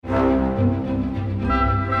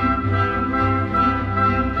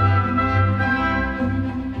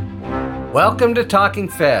Welcome to Talking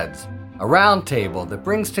Feds, a roundtable that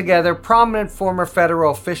brings together prominent former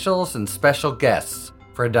federal officials and special guests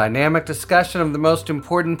for a dynamic discussion of the most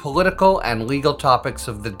important political and legal topics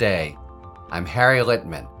of the day. I'm Harry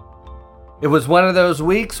Littman. It was one of those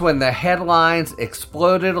weeks when the headlines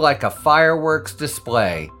exploded like a fireworks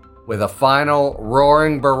display, with a final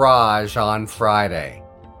roaring barrage on Friday.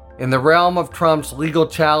 In the realm of Trump's legal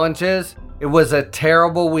challenges, it was a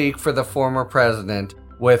terrible week for the former president,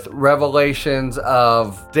 with revelations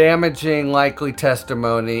of damaging likely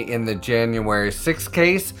testimony in the January 6th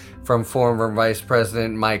case from former Vice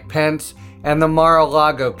President Mike Pence and the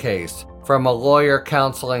Mar-a-Lago case from a lawyer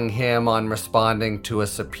counseling him on responding to a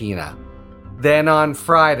subpoena. Then on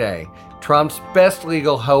Friday, Trump's best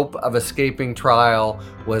legal hope of escaping trial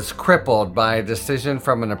was crippled by a decision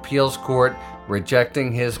from an appeals court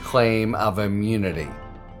rejecting his claim of immunity.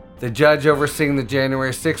 The judge overseeing the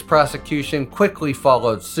January 6th prosecution quickly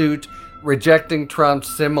followed suit, rejecting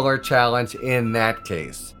Trump's similar challenge in that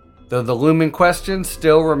case. Though the looming question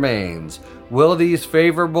still remains, will these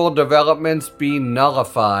favorable developments be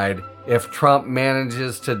nullified if Trump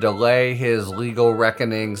manages to delay his legal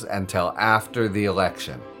reckonings until after the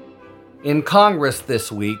election? In Congress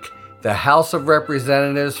this week, the House of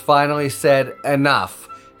Representatives finally said enough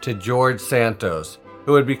to George Santos,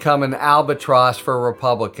 who had become an albatross for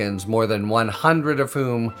Republicans, more than 100 of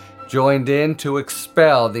whom joined in to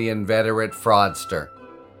expel the inveterate fraudster.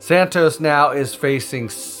 Santos now is facing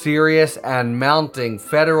serious and mounting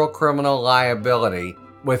federal criminal liability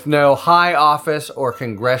with no high office or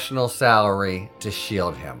congressional salary to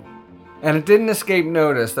shield him. And it didn't escape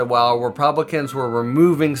notice that while Republicans were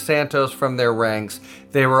removing Santos from their ranks,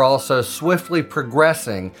 they were also swiftly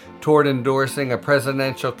progressing toward endorsing a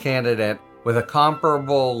presidential candidate with a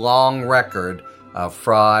comparable long record of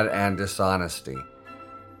fraud and dishonesty.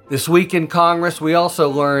 This week in Congress, we also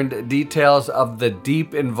learned details of the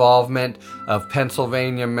deep involvement of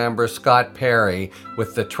Pennsylvania member Scott Perry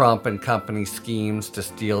with the Trump and company schemes to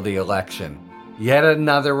steal the election. Yet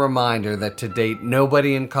another reminder that to date,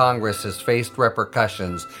 nobody in Congress has faced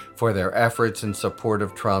repercussions for their efforts in support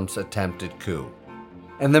of Trump's attempted coup.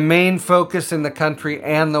 And the main focus in the country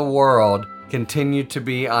and the world continued to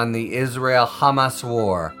be on the Israel-Hamas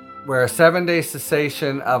war, where a 7-day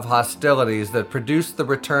cessation of hostilities that produced the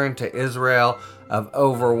return to Israel of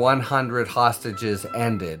over 100 hostages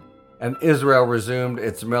ended, and Israel resumed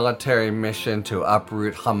its military mission to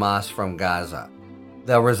uproot Hamas from Gaza.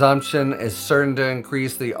 The resumption is certain to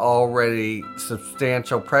increase the already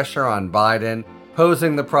substantial pressure on Biden,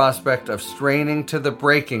 posing the prospect of straining to the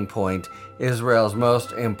breaking point Israel's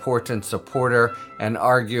most important supporter and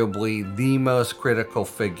arguably the most critical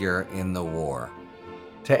figure in the war.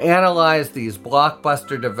 To analyze these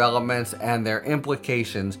blockbuster developments and their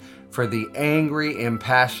implications for the angry,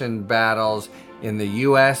 impassioned battles in the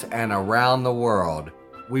U.S. and around the world,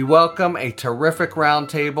 we welcome a terrific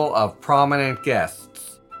roundtable of prominent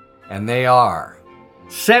guests. And they are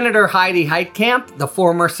Senator Heidi Heitkamp, the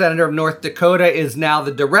former senator of North Dakota, is now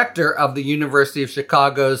the director of the University of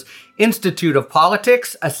Chicago's Institute of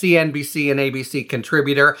Politics, a CNBC and ABC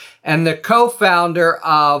contributor, and the co-founder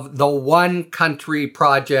of the One Country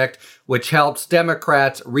Project, which helps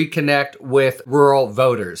Democrats reconnect with rural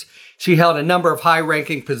voters. She held a number of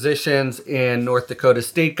high-ranking positions in North Dakota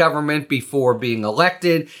state government before being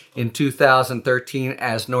elected in 2013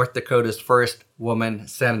 as North Dakota's first woman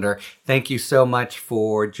senator. Thank you so much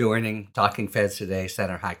for joining Talking Feds today,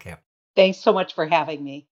 Senator Heitkamp. Thanks so much for having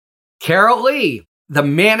me. Carol Lee, the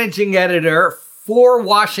managing editor for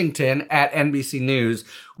Washington at NBC News,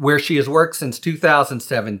 where she has worked since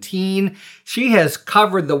 2017. She has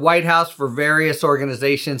covered the White House for various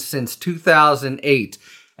organizations since 2008.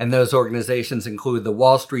 And those organizations include the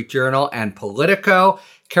Wall Street Journal and Politico.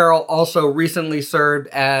 Carol also recently served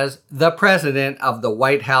as the president of the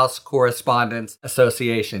White House Correspondents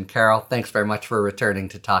Association. Carol, thanks very much for returning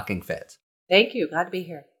to Talking Feds. Thank you. Glad to be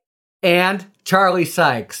here. And Charlie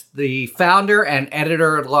Sykes, the founder and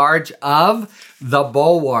editor-at-large of The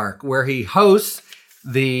Bulwark, where he hosts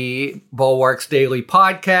the Bulwark's daily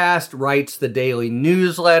podcast, writes the daily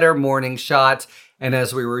newsletter, Morning Shots, and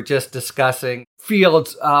as we were just discussing,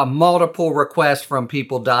 fields multiple requests from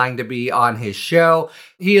people dying to be on his show.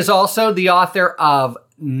 He is also the author of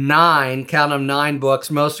 9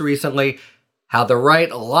 books, most recently, How the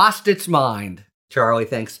Right Lost Its Mind. Charlie,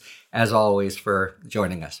 thanks as always for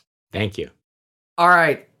joining us. Thank you. All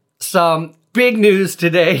right, some big news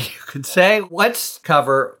today, you could say. Let's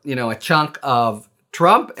cover, a chunk of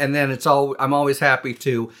Trump, and then I'm always happy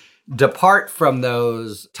to depart from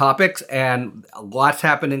those topics, and lots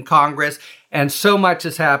happened in Congress, and so much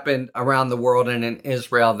has happened around the world and in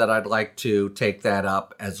Israel that I'd like to take that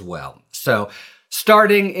up as well. So,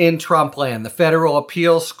 starting in Trump land, the Federal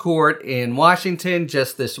Appeals Court in Washington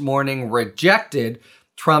just this morning rejected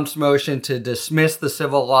Trump's motion to dismiss the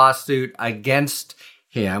civil lawsuit against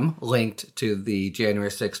him linked to the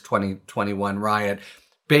January 6, 2021 riot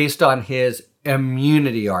based on his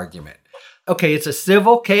immunity argument. Okay, it's a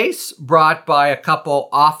civil case brought by a couple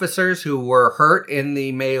officers who were hurt in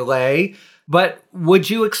the melee, but would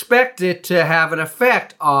you expect it to have an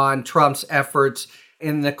effect on Trump's efforts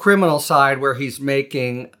in the criminal side where he's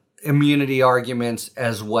making immunity arguments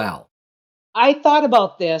as well? I thought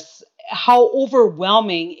about this, how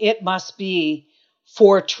overwhelming it must be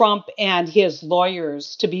for Trump and his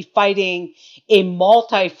lawyers to be fighting a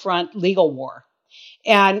multi-front legal war.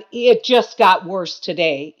 And it just got worse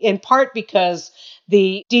today, in part because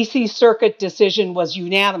the DC Circuit decision was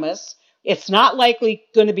unanimous. It's not likely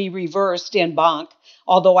going to be reversed en banc,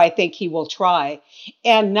 although I think he will try.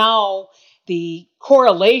 And now the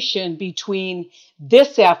correlation between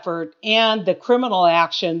this effort and the criminal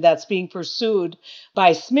action that's being pursued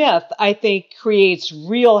by Smith, I think creates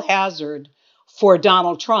real hazard for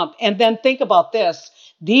Donald Trump. And then think about this.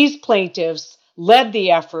 These plaintiffs led the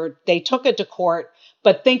effort. They took it to court.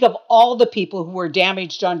 But think of all the people who were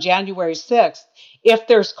damaged on January 6th. If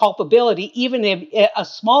there's culpability, even if a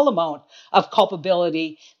small amount of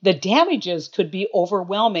culpability, the damages could be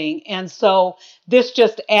overwhelming. And so this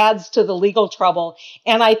just adds to the legal trouble.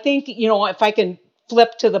 And I think, if I can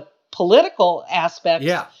flip to the political aspects,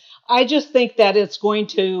 I just think that it's going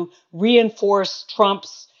to reinforce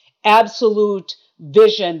Trump's absolute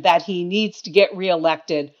vision that he needs to get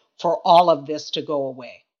reelected for all of this to go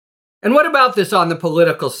away. And what about this on the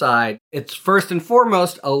political side? It's first and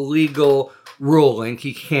foremost a legal ruling.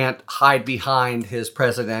 He can't hide behind his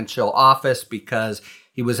presidential office because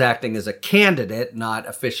he was acting as a candidate, not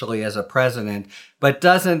officially as a president. But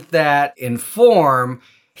doesn't that inform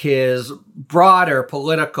his broader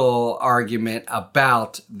political argument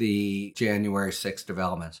about the January 6th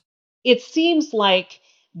developments? It seems like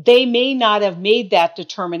they may not have made that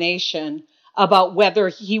determination about whether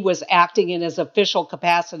he was acting in his official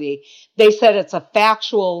capacity. They said it's a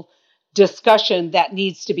factual discussion that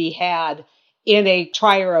needs to be had in a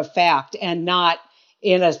trier of fact and not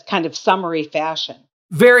in a kind of summary fashion.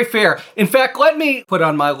 Very fair. In fact, let me put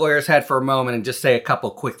on my lawyer's hat for a moment and just say a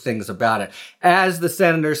couple quick things about it. As the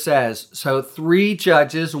senator says, so 3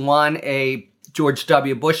 judges, one a George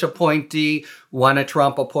W. Bush appointee, one a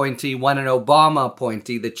Trump appointee, one an Obama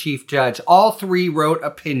appointee, the chief judge. All 3 wrote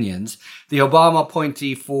opinions. The Obama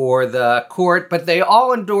appointee for the court, but they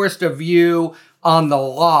all endorsed a view on the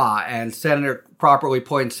law. And Senator properly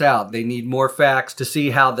points out they need more facts to see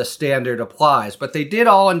how the standard applies. But they did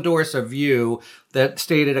all endorse a view that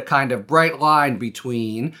stated a kind of bright line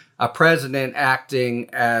between a president acting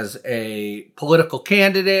as a political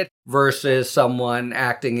candidate versus someone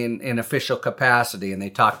acting in official capacity. And they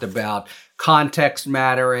talked about context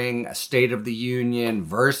mattering, a State of the Union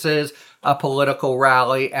versus a political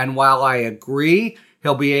rally. And while I agree,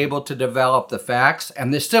 he'll be able to develop the facts.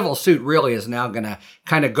 And this civil suit really is now going to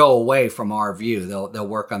kind of go away from our view. They'll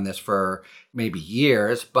work on this for maybe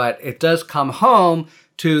years, but it does come home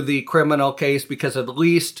to the criminal case because at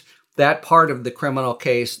least that part of the criminal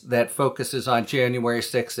case that focuses on January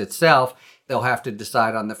 6th itself, they'll have to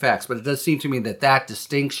decide on the facts. But it does seem to me that that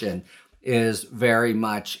distinction is very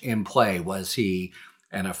much in play. Was he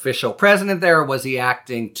an official president there, or was he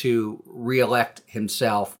acting to reelect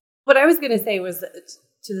himself? What I was going to say was,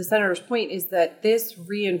 to the senator's point, is that this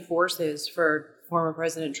reinforces for former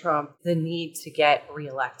President Trump the need to get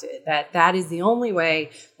reelected. That is the only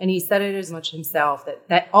way, and he said it as much himself,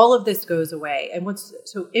 that all of this goes away. And what's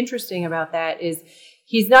so interesting about that is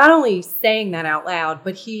he's not only saying that out loud,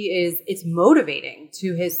 but it's motivating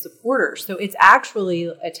to his supporters. So it's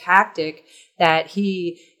actually a tactic that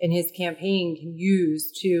he and his campaign can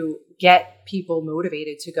use to get people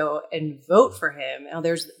motivated to go and vote for him. Now,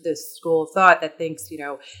 there's this school of thought that thinks,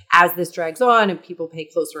 as this drags on and people pay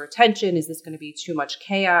closer attention, is this going to be too much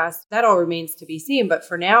chaos? That all remains to be seen. But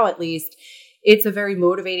for now, at least, it's a very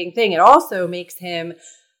motivating thing. It also makes him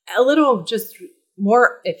a little just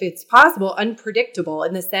more, if it's possible, unpredictable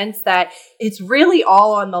in the sense that it's really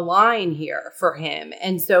all on the line here for him.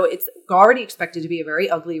 And so it's already expected to be a very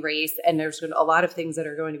ugly race. And there's a lot of things that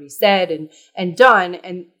are going to be said and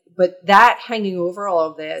done. But that hanging over all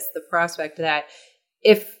of this, the prospect that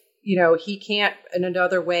if he can't in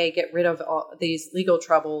another way get rid of all these legal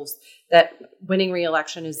troubles, that winning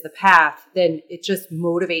re-election is the path, then it just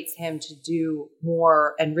motivates him to do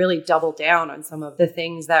more and really double down on some of the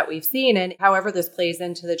things that we've seen. And however this plays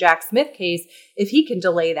into the Jack Smith case, if he can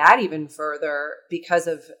delay that even further because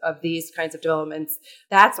of these kinds of developments,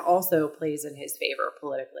 that's also plays in his favor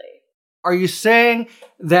politically. Are you saying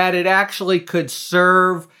that it actually could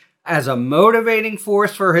serve as a motivating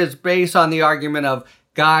force for his base on the argument of,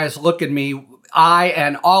 guys, look at me, I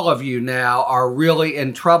and all of you now are really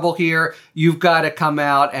in trouble here. You've got to come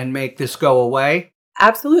out and make this go away?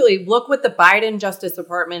 Absolutely. Look what the Biden Justice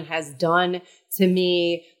Department has done to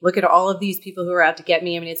me. Look at all of these people who are out to get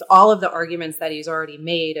me. I mean, it's all of the arguments that he's already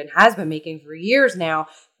made and has been making for years now,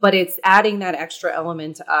 but it's adding that extra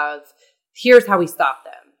element of, here's how we stop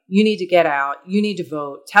them. You need to get out. You need to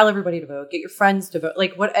vote. Tell everybody to vote. Get your friends to vote.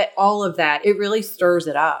 Like all of that, it really stirs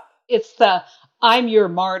it up. It's the, I'm your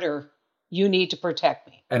martyr. You need to protect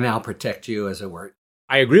me. And I'll protect you, as it were.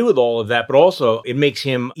 I agree with all of that, but also it makes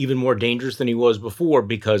him even more dangerous than he was before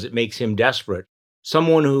because it makes him desperate.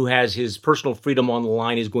 Someone who has his personal freedom on the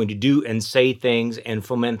line is going to do and say things and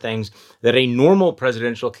foment things that a normal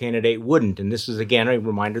presidential candidate wouldn't. And this is, again, a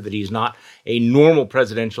reminder that he's not a normal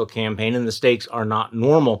presidential campaign and the stakes are not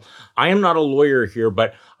normal. I am not a lawyer here,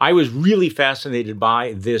 but I was really fascinated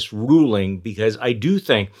by this ruling because I do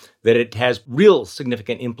think that it has real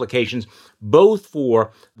significant implications, both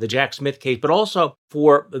for the Jack Smith case, but also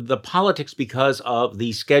for the politics because of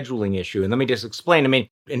the scheduling issue. And let me just explain. I mean,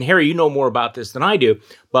 and Harry, you know more about this than I do,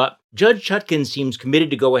 but Judge Chutkan seems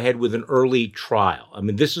committed to go ahead with an early trial. I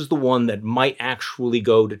mean, this is the one that might actually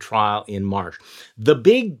go to trial in March. The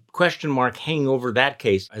big question mark hanging over that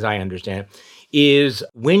case, as I understand it, is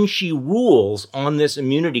when she rules on this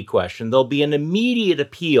immunity question, there'll be an immediate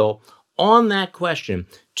appeal on that question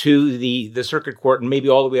to the circuit court and maybe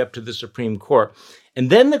all the way up to the Supreme Court. And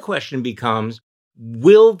then the question becomes,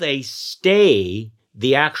 will they stay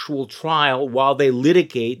the actual trial while they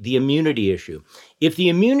litigate the immunity issue? If the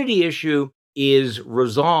immunity issue is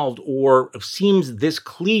resolved or seems this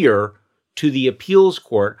clear to the appeals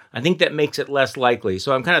court, I think that makes it less likely.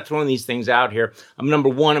 So I'm kind of throwing these things out here. Number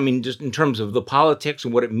one, I mean, just in terms of the politics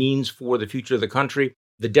and what it means for the future of the country,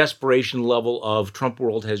 the desperation level of Trump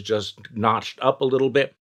world has just notched up a little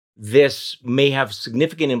bit. This may have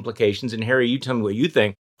significant implications. And Harry, you tell me what you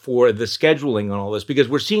think for the scheduling on all this, because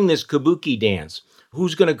we're seeing this kabuki dance.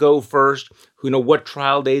 Who's going to go first? What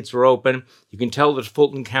trial dates are open? You can tell that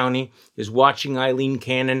Fulton County is watching Eileen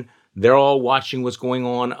Cannon. They're all watching what's going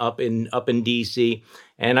on up in D.C.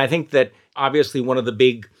 And I think that obviously one of the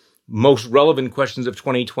big, most relevant questions of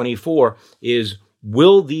 2024 is,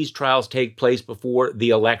 will these trials take place before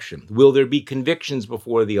the election? Will there be convictions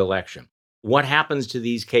before the election? What happens to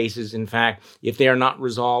these cases, in fact, if they are not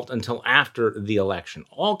resolved until after the election?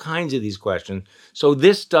 All kinds of these questions. So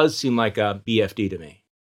this does seem like a BFD to me.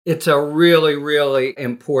 It's a really, really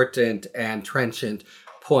important and trenchant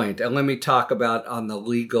point. And let me talk about on the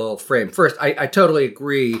legal frame. First, I totally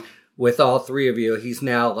agree with all three of you. He's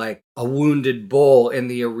now like a wounded bull in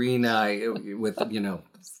the arena with,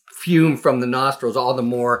 fume from the nostrils, all the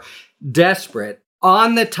more desperate.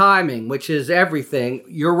 On the timing, which is everything,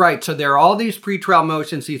 you're right. So there are all these pretrial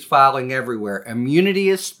motions he's filing everywhere. Immunity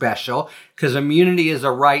is special because immunity is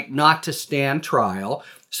a right not to stand trial.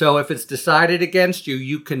 So if it's decided against you,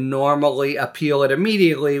 you can normally appeal it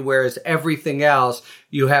immediately, whereas everything else,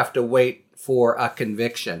 you have to wait for a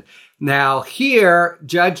conviction. Now here,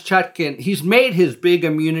 Judge Chutkan, he's made his big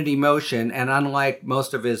immunity motion, and unlike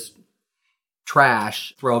most of his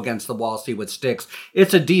trash, throw against the wall, see what sticks,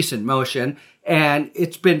 it's a decent motion. And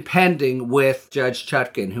it's been pending with Judge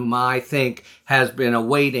Chutkan, whom I think has been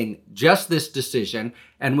awaiting just this decision,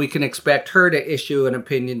 and we can expect her to issue an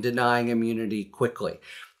opinion denying immunity quickly.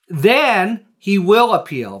 Then he will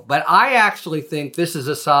appeal, but I actually think this is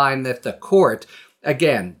a sign that the court,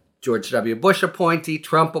 again, George W. Bush appointee,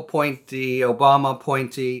 Trump appointee, Obama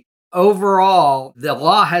appointee, overall, the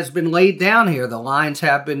law has been laid down here. The lines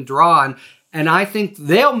have been drawn, and I think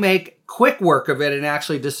they'll make quick work of it and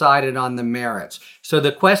actually decide it on the merits. So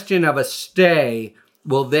the question of a stay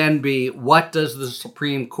will then be, what does the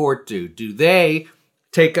Supreme Court do? Do they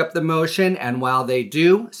take up the motion, and while they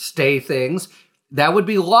do, stay things? That would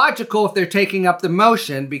be logical if they're taking up the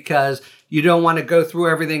motion, because you don't want to go through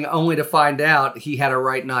everything only to find out he had a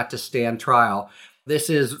right not to stand trial. This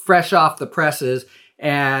is fresh off the presses.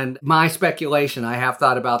 And my speculation, I have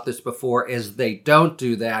thought about this before, is they don't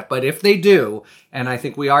do that. But if they do, and I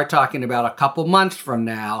think we are talking about a couple months from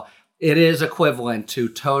now, It is equivalent to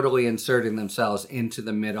totally inserting themselves into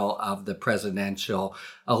the middle of the presidential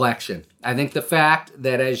election. I think the fact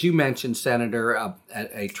that, as you mentioned, Senator,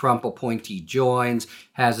 a Trump appointee joins,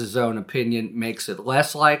 has his own opinion, makes it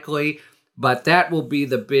less likely. But that will be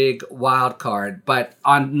the big wild card. But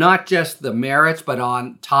on not just the merits, but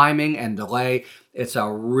on timing and delay, it's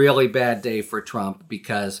a really bad day for Trump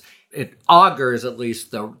because it augurs at least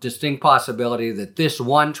the distinct possibility that this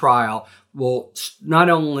one trial will not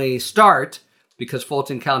only start, because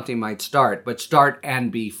Fulton County might start, but start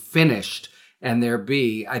and be finished, and there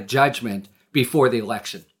be a judgment before the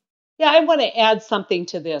election. Yeah, I want to add something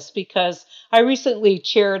to this because I recently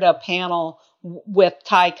chaired a panel with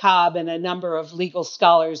Ty Cobb and a number of legal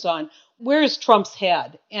scholars on where is Trump's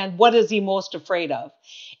head and what is he most afraid of.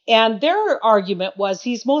 And their argument was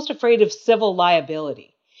he's most afraid of civil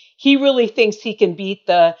liability. He really thinks he can beat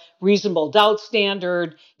the reasonable doubt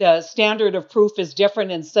standard. The standard of proof is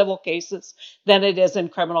different in civil cases than it is in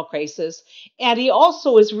criminal cases. And he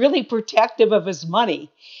also is really protective of his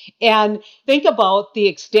money. And think about the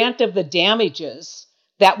extent of the damages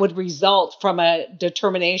that would result from a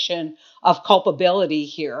determination of culpability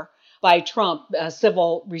here by Trump,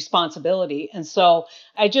 civil responsibility. And so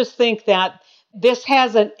I just think that this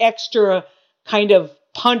has an extra kind of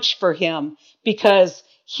punch for him because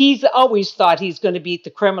he's always thought he's going to beat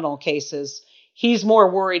the criminal cases. He's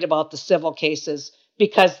more worried about the civil cases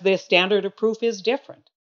because the standard of proof is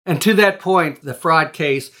different. And to that point, the fraud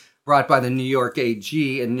case brought by the New York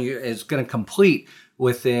AG is going to complete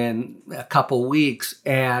within a couple weeks,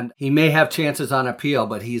 and he may have chances on appeal,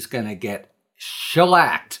 but he's going to get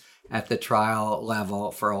shellacked at the trial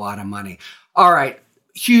level for a lot of money. All right,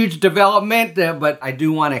 huge development, but I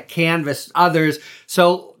do want to canvass others.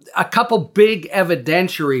 So a couple big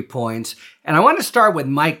evidentiary points, and I want to start with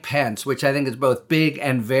Mike Pence, which I think is both big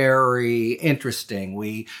and very interesting.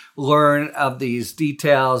 We learn of these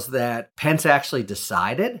details that Pence actually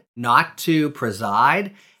decided not to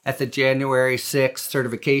preside at the January 6th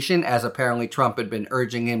certification, as apparently Trump had been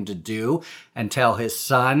urging him to do until his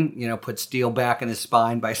son, put steel back in his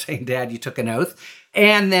spine by saying, "Dad, you took an oath."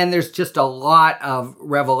 And then there's just a lot of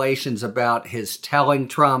revelations about his telling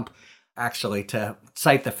Trump, actually, to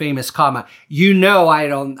cite the famous comma,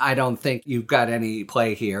 I don't think you've got any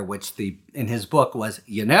play here, which in his book was,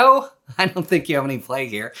 I don't think you have any play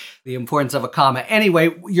here. The importance of a comma.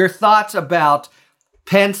 Anyway, your thoughts about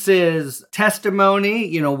Pence's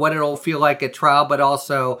testimony, what it'll feel like at trial, but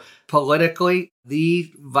also politically,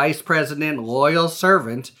 the vice president, loyal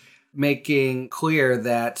servant, making clear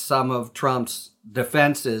that some of Trump's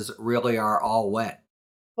defenses really are all wet.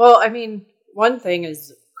 Well, I mean, one thing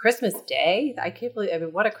is Christmas Day. I can't believe,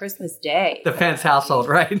 what a Christmas day. The Pence household,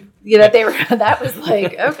 right? That was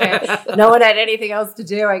like, okay, no one had anything else to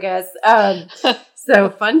do, I guess.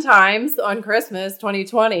 So fun times on Christmas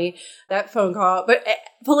 2020, that phone call. But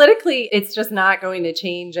politically, it's just not going to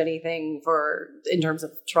change anything in terms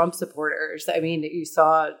of Trump supporters. I mean, you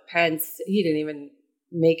saw Pence, he didn't even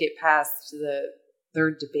make it past the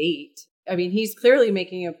third debate. I mean, he's clearly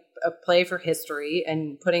making a play for history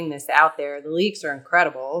and putting this out there. The leaks are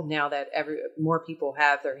incredible now that more people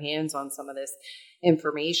have their hands on some of this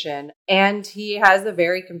information. And he has a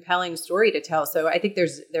very compelling story to tell. So I think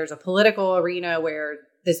there's a political arena where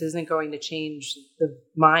this isn't going to change the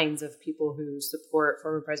minds of people who support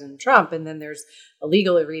former President Trump. And then there's a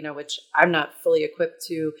legal arena, which I'm not fully equipped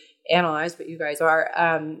to analyze, but you guys are,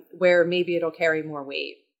 where maybe it'll carry more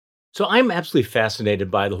weight. So I'm absolutely fascinated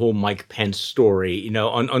by the whole Mike Pence story,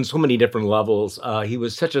 on so many different levels. He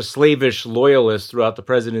was such a slavish loyalist throughout the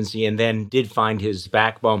presidency and then did find his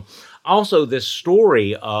backbone. Also, this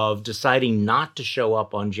story of deciding not to show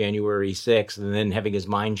up on January 6th and then having his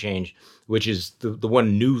mind change, which is the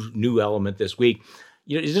one new element this week.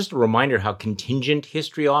 It's just a reminder how contingent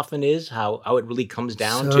history often is, how it really comes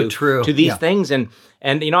down to these things. And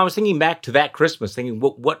I was thinking back to that Christmas, thinking,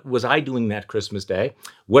 what was I doing that Christmas day?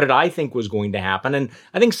 What did I think was going to happen? And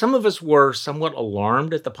I think some of us were somewhat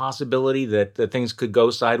alarmed at the possibility that things could go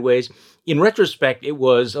sideways. In retrospect, it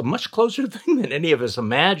was a much closer thing than any of us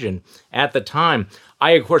imagined at the time.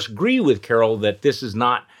 I, of course, agree with Carol that this is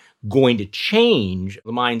not going to change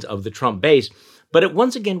the minds of the Trump base. But it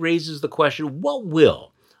once again raises the question, what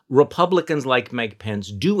will Republicans like Mike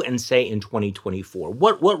Pence do and say in 2024?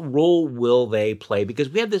 What role will they play? Because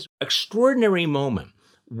we have this extraordinary moment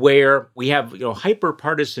where we have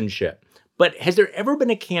hyper-partisanship. But has there ever been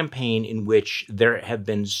a campaign in which there have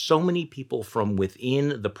been so many people from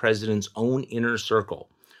within the president's own inner circle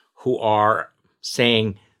who are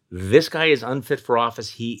saying, this guy is unfit for office,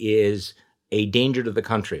 he is a danger to the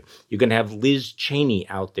country. You're going to have Liz Cheney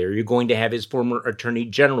out there. You're going to have his former attorney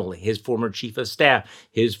general, his former chief of staff,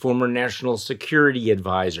 his former national security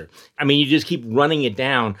advisor. I mean, you just keep running it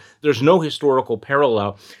down. There's no historical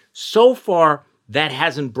parallel. So far, that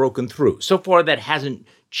hasn't broken through. So far, that hasn't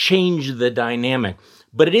changed the dynamic.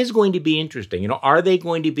 But it is going to be interesting. Are they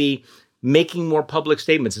going to be making more public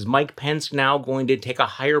statements? Is Mike Pence now going to take a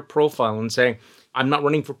higher profile and say, I'm not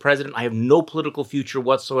running for president. I have no political future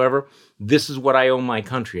whatsoever. This is what I owe my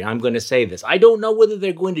country. I'm going to say this. I don't know whether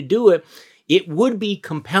they're going to do it. It would be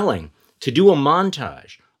compelling to do a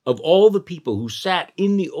montage of all the people who sat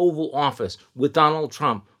in the Oval Office with Donald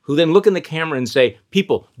Trump, who then look in the camera and say,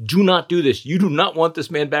 people, do not do this. You do not want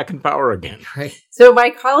this man back in power again. Right. So my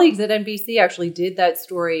colleagues at NBC actually did that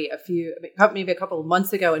story maybe a couple of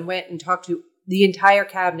months ago and went and talked to the entire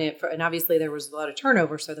cabinet. And obviously there was a lot of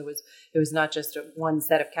turnover. So it was not just one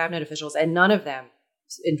set of cabinet officials, and none of them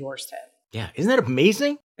endorsed him. Yeah. Isn't that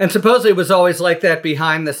amazing? And supposedly it was always like that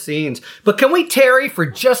behind the scenes. But can we tarry for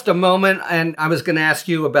just a moment? And I was going to ask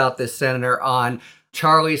you about this, Senator, on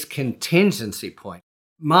Charlie's contingency point.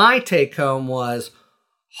 My take home was,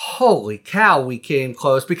 holy cow, we came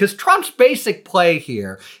close, because Trump's basic play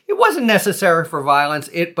here, it wasn't necessary for violence,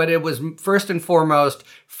 but it was first and foremost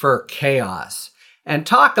for chaos. And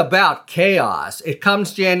talk about chaos. It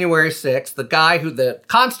comes January 6th, the guy who the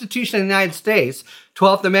Constitution of the United States,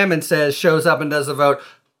 12th Amendment says, shows up and does the vote.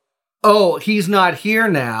 Oh, he's not here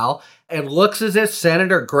now. It looks as if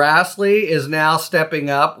Senator Grassley is now stepping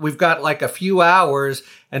up. We've got like a few hours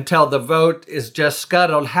until the vote is just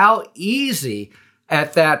scuttled. How easy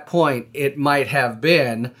at that point it might have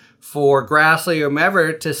been for Grassley or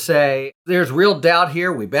whomever to say, there's real doubt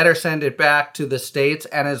here. We better send it back to the states.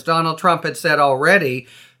 And as Donald Trump had said already,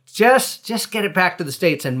 just get it back to the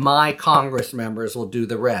states and my Congress members will do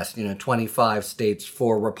the rest. 25 states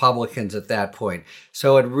for Republicans at that point.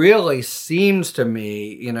 So it really seems to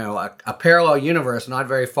me, a parallel universe not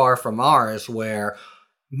very far from ours where,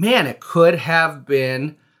 man, it could have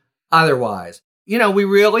been otherwise. We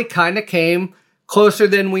really kind of came closer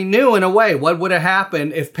than we knew in a way. What would have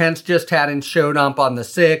happened if Pence just hadn't showed up on the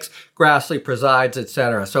 6th, Grassley presides,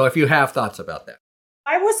 etc. So if you have thoughts about that.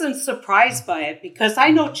 I wasn't surprised by it because I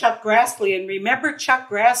know Chuck Grassley, and remember Chuck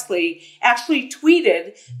Grassley actually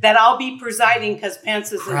tweeted that I'll be presiding because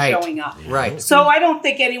Pence isn't showing up. Right. So I don't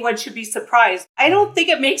think anyone should be surprised. I don't think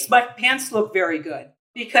it makes Mike Pence look very good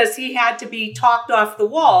because he had to be talked off the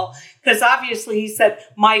wall because obviously he said,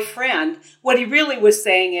 my friend. What he really was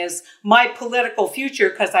saying is my political future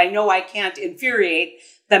because I know I can't infuriate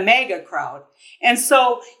the MAGA crowd. And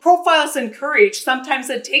so profiles encourage. Sometimes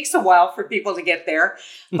it takes a while for people to get there,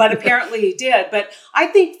 but apparently he did. But I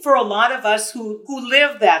think for a lot of us who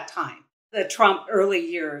lived that time, the Trump early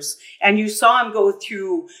years, and you saw him go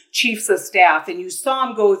through chiefs of staff, and you saw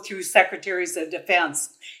him go through secretaries of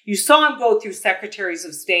defense, you saw him go through secretaries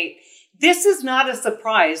of state, this is not a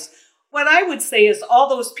surprise. What I would say is all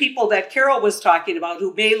those people that Carol was talking about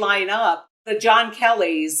who may line up, the John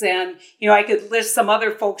Kellys, and, I could list some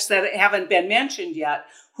other folks that haven't been mentioned yet,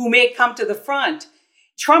 who may come to the front.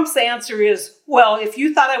 Trump's answer is, well, if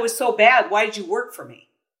you thought I was so bad, why did you work for me?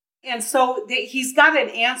 And so he's got an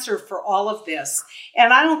answer for all of this.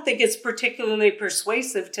 And I don't think it's particularly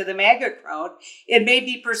persuasive to the MAGA crowd. It may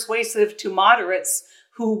be persuasive to moderates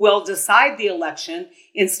who will decide the election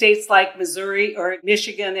in states like Missouri or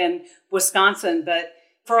Michigan and Wisconsin. But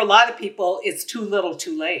for a lot of people, it's too little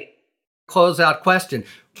too late. Closeout question.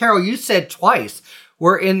 Carol, you said twice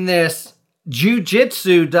we're in this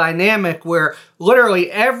jujitsu dynamic where literally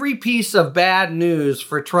every piece of bad news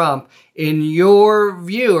for Trump, in your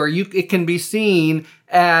view, it can be seen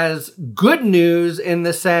as good news in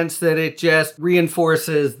the sense that it just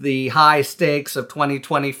reinforces the high stakes of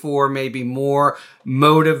 2024, maybe more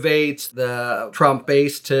motivates the Trump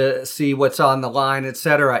base to see what's on the line,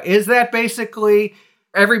 etc. Is that basically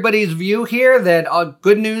everybody's view here, that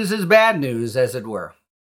good news is bad news, as it were?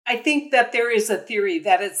 I think that there is a theory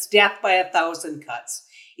that it's death by 1,000 cuts.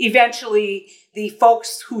 Eventually, the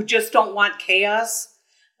folks who just don't want chaos,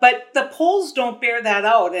 but the polls don't bear that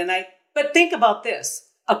out. But think about this.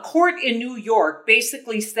 A court in New York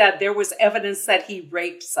basically said there was evidence that he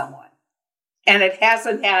raped someone, and it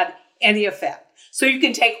hasn't had any effect. So you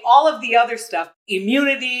can take all of the other stuff,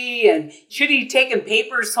 immunity, and should he taken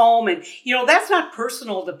papers home? And, that's not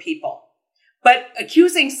personal to people. But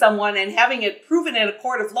accusing someone and having it proven in a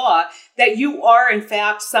court of law that you are, in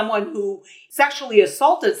fact, someone who sexually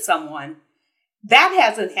assaulted someone, that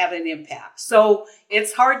hasn't had an impact. So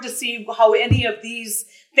it's hard to see how any of these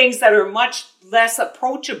things that are much less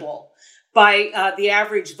approachable by the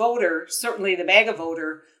average voter, certainly the MAGA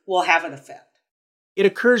voter, will have an effect. It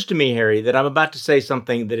occurs to me, Harry, that I'm about to say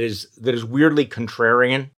something that is weirdly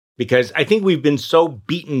contrarian, because I think we've been so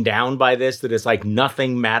beaten down by this that it's like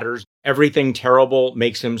nothing matters. Everything terrible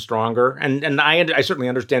makes him stronger. And I certainly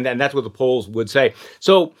understand that. And that's what the polls would say.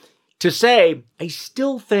 So to say, I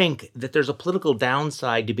still think that there's a political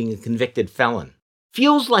downside to being a convicted felon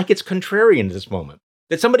feels like it's contrarian at this moment.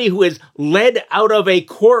 That somebody who is led out of a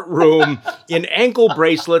courtroom in ankle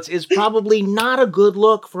bracelets is probably not a good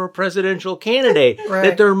look for a presidential candidate. Right.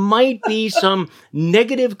 That there might be some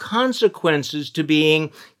negative consequences to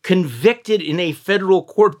being convicted in a federal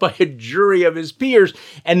court by a jury of his peers.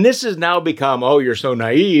 And this has now become, oh, you're so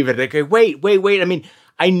naive. And they go, wait. I mean,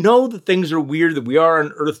 I know that things are weird, that we are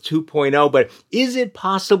on Earth 2.0, but is it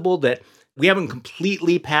possible that we haven't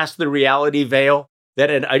completely passed the reality veil? That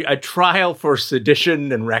a trial for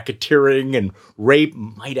sedition and racketeering and rape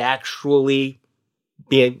might actually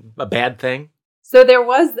be a bad thing? So there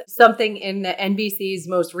was something in the NBC's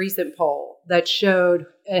most recent poll that showed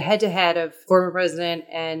a head-to-head of former president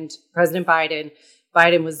and President Biden.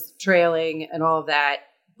 Biden was trailing and all of that.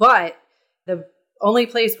 But the only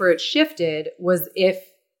place where it shifted was if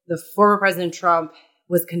the former President Trump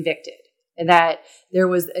was convicted. And that there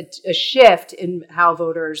was a shift in how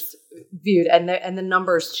voters viewed, and the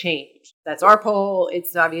numbers changed. That's our poll.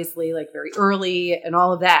 It's obviously like very early and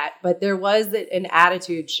all of that, but there was an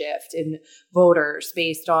attitude shift in voters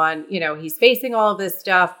based on, he's facing all of this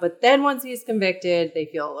stuff, but then once he's convicted, they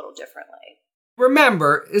feel a little differently.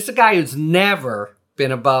 Remember, it's a guy who's never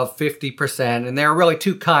been above 50%, and there are really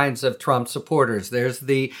two kinds of Trump supporters. There's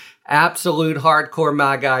the absolute hardcore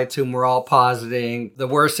MAGAites whom we're all positing. The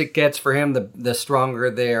worse it gets for him, the stronger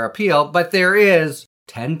their appeal. But there is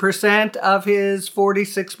 10% of his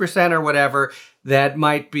 46% or whatever that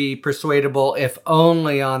might be persuadable, if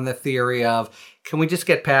only on the theory of, can we just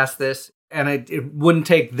get past this? And it wouldn't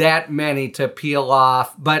take that many to peel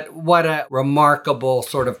off. But what a remarkable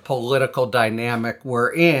sort of political dynamic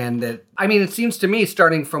we're in. It seems to me,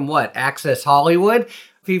 starting from Access Hollywood,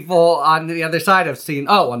 people on the other side have seen,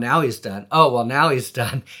 oh, well, now he's done. Oh, well, now he's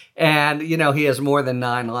done. And, he has more than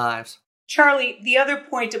 9 lives. Charlie, the other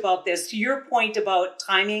point about this, to your point about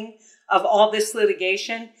timing of all this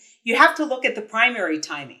litigation, you have to look at the primary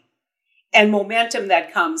timing and momentum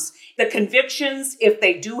that comes. The convictions, if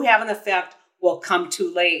they do have an effect, will come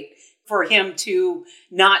too late for him to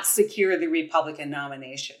not secure the Republican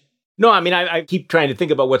nomination. No, I keep trying to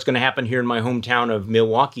think about what's going to happen here in my hometown of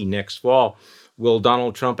Milwaukee next fall. Will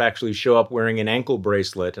Donald Trump actually show up wearing an ankle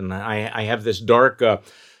bracelet? And I have this dark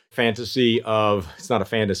fantasy of, it's not a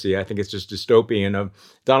fantasy, I think it's just dystopian, of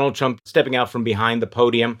Donald Trump stepping out from behind the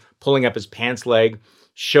podium, pulling up his pants leg,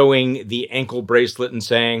 showing the ankle bracelet and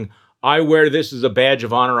saying, I wear this as a badge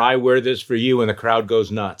of honor, I wear this for you, and the crowd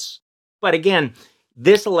goes nuts. But again,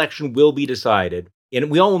 this election will be decided, and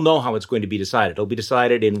we all know how it's going to be decided. It'll be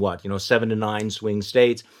decided in 7 to 9 swing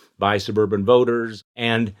states by suburban voters,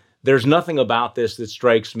 and there's nothing about this that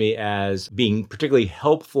strikes me as being particularly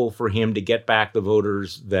helpful for him to get back the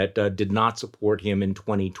voters that did not support him in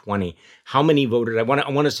 2020. How many voters? I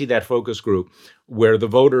want to see that focus group where the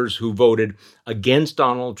voters who voted against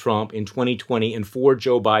Donald Trump in 2020 and for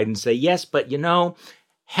Joe Biden say, yes, but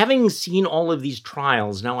having seen all of these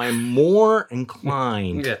trials, now I'm more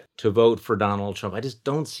inclined to vote for Donald Trump. I just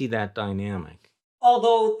don't see that dynamic.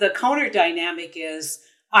 Although the counter dynamic is,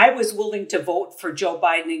 I was willing to vote for Joe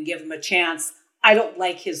Biden and give him a chance. I don't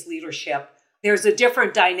like his leadership. There's a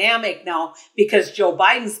different dynamic now because Joe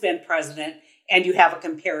Biden's been president and you have a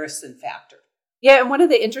comparison factor. Yeah, and one of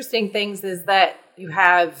the interesting things is that you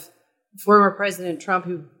have former President Trump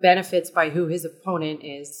who benefits by who his opponent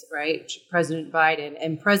is, right? President Biden.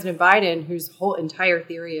 And President Biden, whose whole entire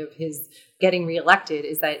theory of his getting reelected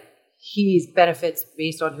is that he benefits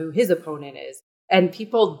based on who his opponent is. And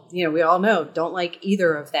people, we all know, don't like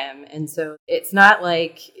either of them. And so it's not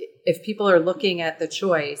like if people are looking at the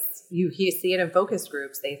choice, you see it in focus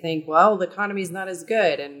groups. They think, well, the economy's not as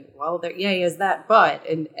good. And, well, he has that, but,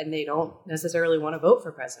 and they don't necessarily want to vote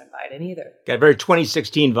for President Biden either. Got very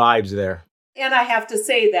 2016 vibes there. And I have to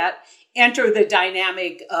say that enter the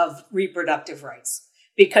dynamic of reproductive rights.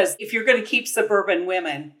 Because if you're going to keep suburban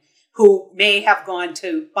women who may have gone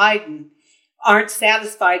to Biden, aren't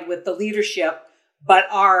satisfied with the leadership, but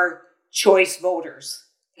are choice voters.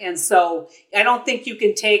 And so I don't think you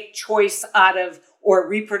can take choice out of or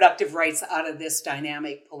reproductive rights out of this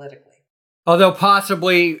dynamic politically. Although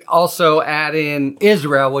possibly also add in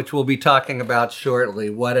Israel, which we'll be talking about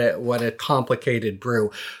shortly. What a complicated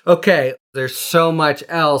brew. Okay, there's so much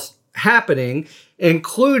else happening,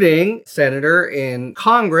 including Senator in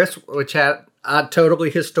Congress, which had a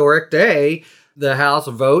totally historic day. The House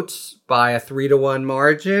votes by a 3-1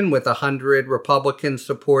 margin with 100 Republicans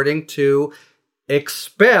supporting to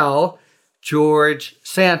expel George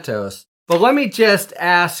Santos. But let me just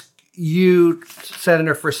ask you,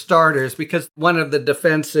 Senator, for starters, because one of the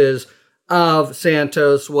defenses of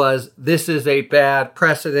Santos was this is a bad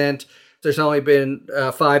precedent. There's only been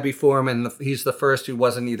 5 before him, and he's the first who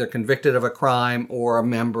wasn't either convicted of a crime or a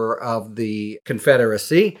member of the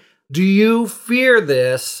Confederacy. Do you fear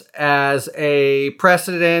this as a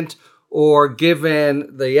precedent, or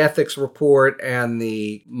given the ethics report and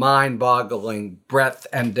the mind-boggling breadth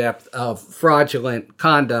and depth of fraudulent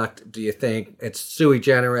conduct, do you think it's sui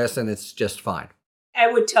generis and it's just fine? I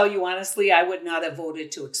would tell you honestly, I would not have voted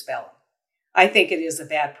to expel him. I think it is a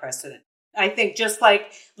bad precedent. I think just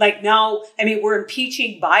like now, I mean, we're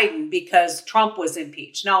impeaching Biden because Trump was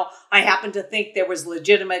impeached. Now, I happen to think there was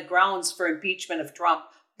legitimate grounds for impeachment of Trump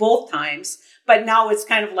both times, but now it's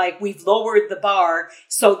kind of like we've lowered the bar,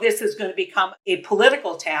 so this is going to become a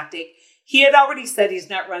political tactic. He had already said he's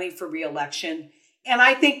not running for re-election, and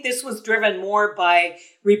I think this was driven more by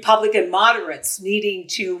Republican moderates needing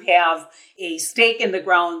to have a stake in the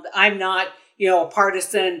ground. I'm not, a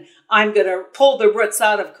partisan. I'm going to pull the roots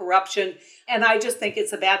out of corruption, and I just think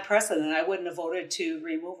it's a bad precedent. I wouldn't have voted to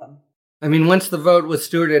remove him. I mean, once the vote was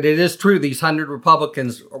stewarded, it is true these 100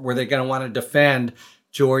 Republicans, were they going to want to defend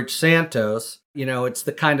George Santos? It's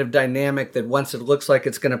the kind of dynamic that once it looks like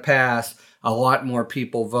it's going to pass, a lot more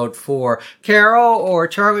people vote for. Carol or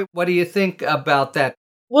Charlie, what do you think about that?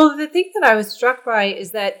 Well, the thing that I was struck by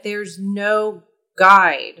is that there's no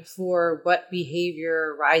guide for what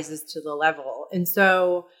behavior rises to the level. And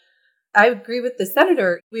so I agree with the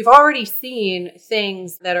senator. We've already seen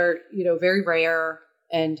things that are, very rare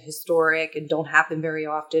and historic and don't happen very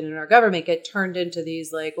often in our government get turned into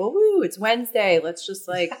these it's Wednesday. Let's just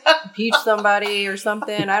impeach somebody or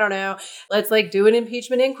something. I don't know. Let's do an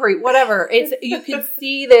impeachment inquiry, whatever. You can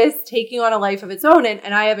see this taking on a life of its own.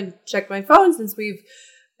 And I haven't checked my phone since we've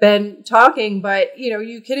been talking, but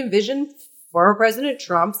you can envision former President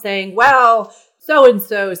Trump saying, well,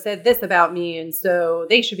 so-and-so said this about me, and so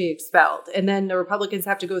they should be expelled. And then the Republicans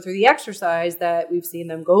have to go through the exercise that we've seen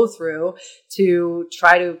them go through to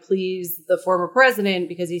try to please the former president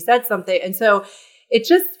because he said something. And so it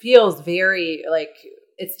just feels very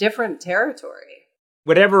it's different territory.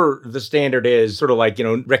 Whatever the standard is, sort of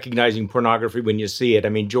recognizing pornography when you see it. I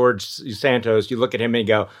mean, George Santos, you look at him and you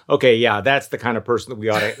go, okay, yeah, that's the kind of person that we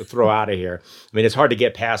ought to throw out of here. I mean, it's hard to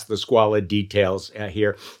get past the squalid details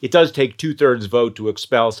here. It does take 2/3 vote to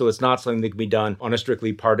expel, so it's not something that can be done on a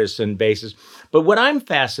strictly partisan basis. But what I'm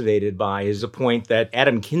fascinated by is a point that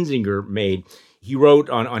Adam Kinzinger made. He wrote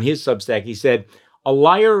on his Substack, he said, a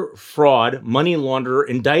liar, fraud, money launderer,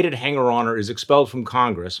 indicted hanger-oner is expelled from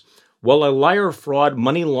Congress, while a liar, fraud,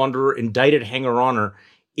 money launderer, indicted hanger-oner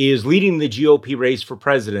is leading the GOP race for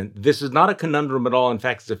president. This is not a conundrum at all. In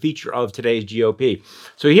fact, it's a feature of today's GOP.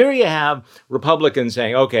 So here you have Republicans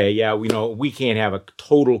saying, okay, yeah, we can't have a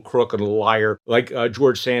total crook and a liar like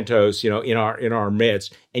George Santos, in our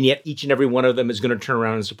midst. And yet each and every one of them is going to turn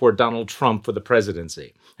around and support Donald Trump for the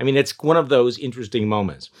presidency. I mean, it's one of those interesting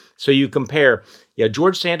moments. So you compare,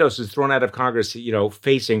 George Santos is thrown out of Congress,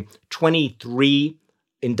 facing 23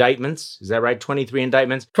 indictments. Is that right? 23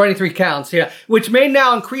 indictments? 23 counts, yeah. Which may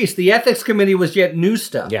now increase. The Ethics Committee was yet new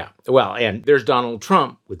stuff. Yeah. Well, and there's Donald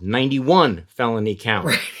Trump with 91 felony counts.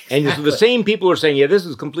 Right, and exactly. The same people who are saying, yeah, this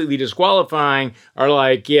is completely disqualifying, are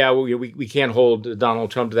like, yeah, we can't hold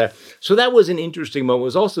Donald Trump to that. So that was an interesting moment. It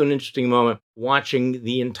was also an interesting moment watching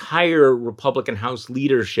the entire Republican House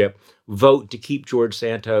leadership vote to keep George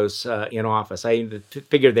Santos in office. I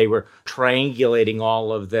figured they were triangulating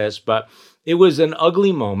all of this, but it was an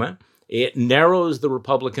ugly moment. It narrows the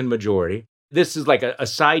Republican majority. This is like a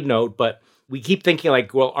side note, but we keep thinking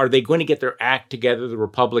well, are they going to get their act together, the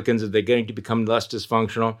Republicans? Are they going to become less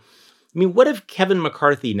dysfunctional? I mean, what if Kevin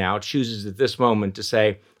McCarthy now chooses at this moment to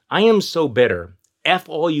say, I am so bitter. F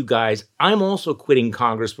all you guys. I'm also quitting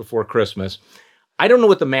Congress before Christmas. I don't know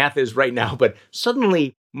what the math is right now, but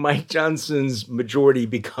suddenly Mike Johnson's majority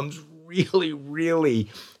becomes really, really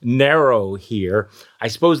narrow here. I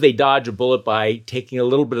suppose they dodge a bullet by taking a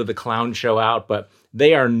little bit of the clown show out, but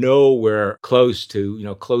they are nowhere close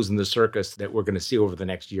to, closing the circus that we're going to see over the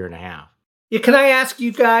next year and a half. Yeah, can I ask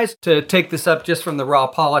you guys to take this up just from the raw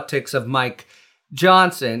politics of Mike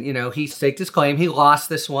Johnson? He staked his claim. He lost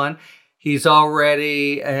this one. He's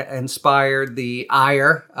already inspired the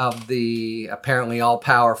ire of the apparently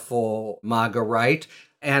all-powerful MAGA right.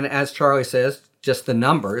 And as Charlie says, just the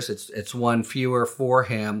numbers, it's one fewer for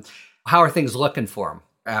him. How are things looking for him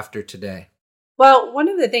after today? Well, one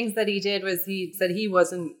of the things that he did was he said he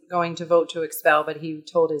wasn't going to vote to expel, but he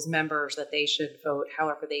told his members that they should vote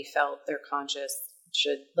however they felt their conscience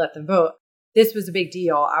should let them vote. This was a big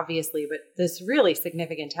deal, obviously, but this really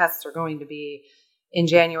significant tests are going to be in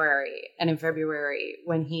January and in February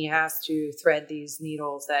when he has to thread these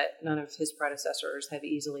needles that none of his predecessors have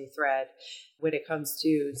easily thread when it comes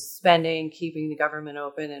to spending, keeping the government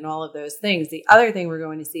open, and all of those things. The other thing we're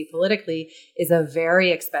going to see politically is a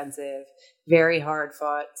very expensive, very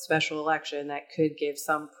hard-fought special election that could give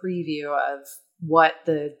some preview of what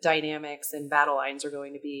the dynamics and battle lines are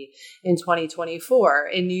going to be in 2024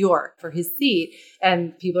 in New York for his seat.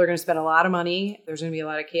 And people are going to spend a lot of money. There's going to be a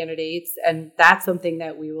lot of candidates. And that's something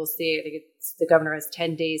that we will see. I think the governor has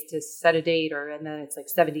 10 days to set a date, and then it's like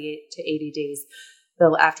 78 to 80 days.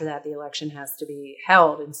 After that, the election has to be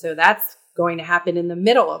held. And so that's going to happen in the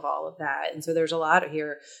middle of all of that. And so there's a lot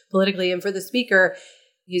here politically. And for the speaker,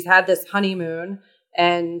 he's had this honeymoon,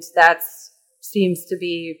 and that seems to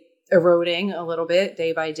be eroding a little bit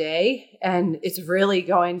day by day. And it's really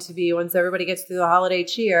going to be, once everybody gets through the holiday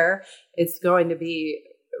cheer, it's going to be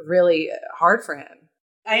really hard for him.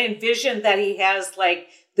 I envision that he has like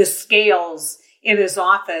the scales in his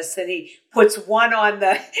office, and he puts one on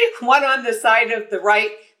the side of the right,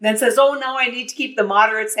 and then says, "Oh, now I need to keep the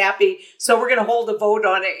moderates happy, so we're going to hold a vote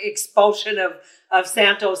on expulsion of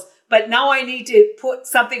Santos. But now I need to put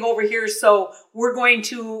something over here, so we're going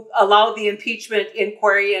to allow the impeachment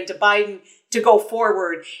inquiry into Biden to go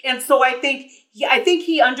forward." And so I think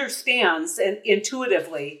he understands and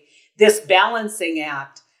intuitively this balancing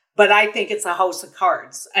act, but I think it's a house of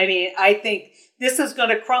cards. I mean, I think this is going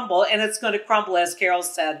to crumble, and it's going to crumble, as Carol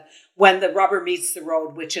said, when the rubber meets the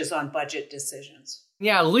road, which is on budget decisions.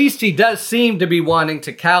 Yeah, at least he does seem to be wanting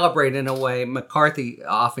to calibrate in a way McCarthy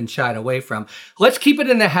often shied away from. Let's keep it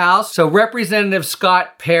in the House. So Representative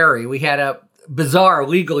Scott Perry, we had a bizarre,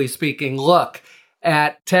 legally speaking, look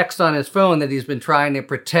at text on his phone that he's been trying to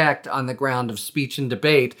protect on the ground of speech and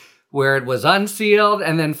debate, where it was unsealed,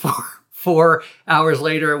 and then 4 hours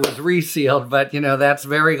later it was resealed. But, that's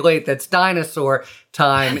very late. That's dinosaur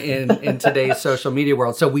time in today's social media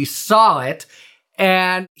world. So we saw it,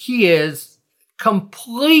 and he is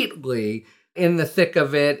completely in the thick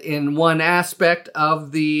of it in one aspect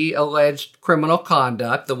of the alleged criminal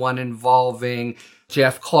conduct, the one involving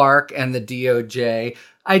Jeff Clark and the DOJ.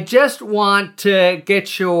 I just want to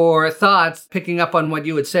get your thoughts, picking up on what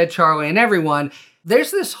you had said, Charlie, and everyone. There's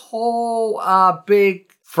this whole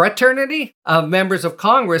big fraternity of members of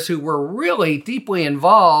Congress who were really deeply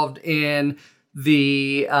involved in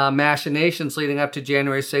the machinations leading up to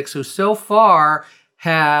January 6th, who so far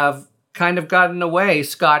have kind of gotten away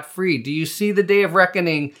scot-free. Do you see the day of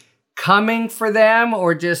reckoning coming for them,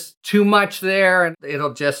 or just too much there and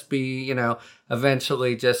it'll just be,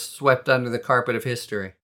 eventually just swept under the carpet of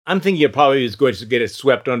history? I'm thinking it probably is going to get it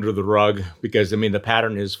swept under the rug because, the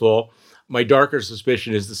pattern is full. My darker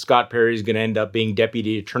suspicion is that Scott Perry is going to end up being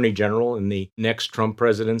Deputy Attorney General in the next Trump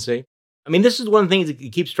presidency. This is one of the things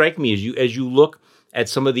that keeps striking me as you look at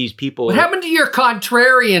some of these people. What happened to your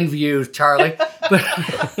contrarian views, Charlie?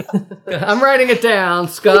 I'm writing it down.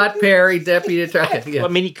 Scott Perry, Deputy Attorney. Yeah.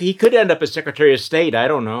 He could end up as Secretary of State. I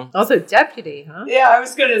don't know. Also deputy, huh? Yeah, I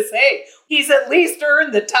was going to say, he's at least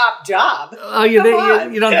earned the top job. Oh, you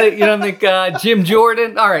don't think Jim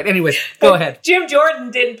Jordan? All right, anyways, go ahead. Jim Jordan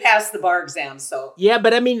didn't pass the bar exam, so. Yeah,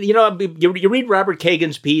 but you read Robert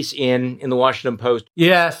Kagan's piece in the Washington Post.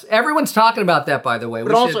 Yes, everyone's talking about that, by the way. But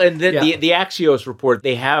the Axios report,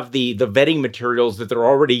 they have the vetting materials that they're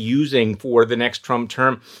already using for the next Trump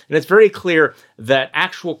term. And it's very clear that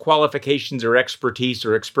actual qualifications or expertise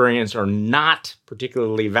or experience are not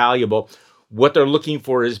particularly valuable. What they're looking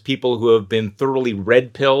for is people who have been thoroughly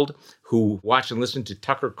red-pilled, who watch and listen to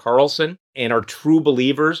Tucker Carlson and are true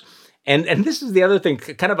believers. And this is the other thing,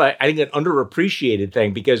 kind of I think an underappreciated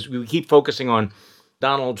thing, because we keep focusing on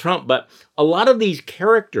Donald Trump, but a lot of these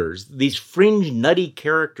characters, these fringe nutty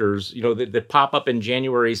characters, that pop up in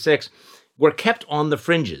January 6th, were kept on the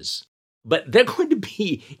fringes. But they're going to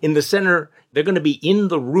be in the center. They're going to be in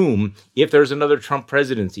the room if there's another Trump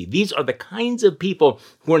presidency. These are the kinds of people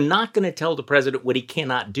who are not going to tell the president what he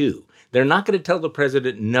cannot do. They're not going to tell the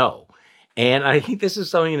president no. And I think this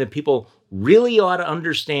is something that people really ought to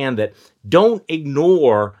understand, that don't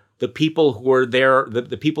ignore the people who are there,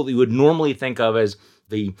 the people that you would normally think of as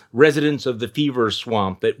the residents of the fever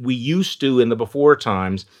swamp that we used to in the before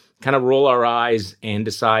times kind of roll our eyes and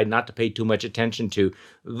decide not to pay too much attention to.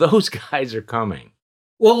 Those guys are coming.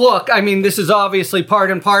 Well, look, this is obviously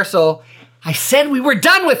part and parcel. I said we were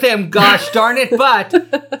done with him, gosh darn it, but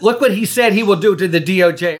look what he said he will do to the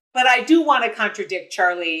DOJ. But I do want to contradict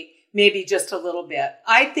Charlie maybe just a little bit.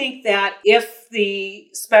 I think that if the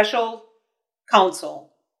special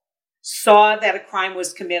counsel saw that a crime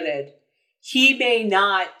was committed, he may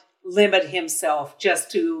not limit himself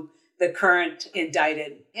just to the current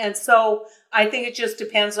indicted. And so I think it just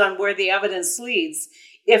depends on where the evidence leads.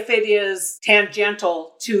 If it is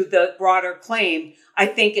tangential to the broader claim, I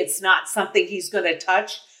think it's not something he's going to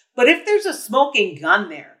touch. But if there's a smoking gun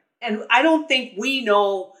there, and I don't think we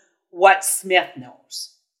know what Smith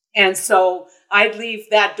knows. And so I'd leave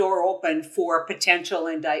that door open for potential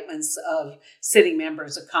indictments of sitting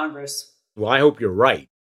members of Congress. Well, I hope you're right.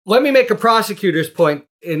 Let me make a prosecutor's point.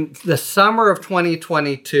 In the summer of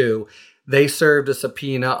 2022, they served a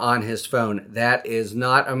subpoena on his phone. That is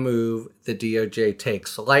not a move the DOJ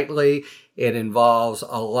takes lightly. It involves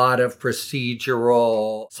a lot of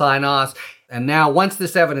procedural sign-offs. And now, once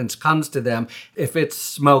this evidence comes to them, if it's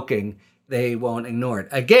smoking, they won't ignore it.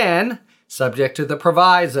 Again, subject to the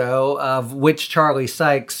proviso of which Charlie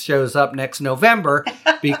Sykes shows up next November,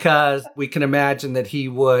 because we can imagine that he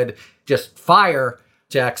would just fire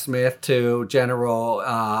Jack Smith to general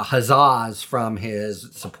huzzas from his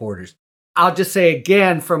supporters. I'll just say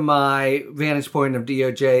again, from my vantage point of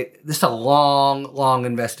DOJ, this is a long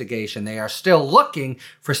investigation. They are still looking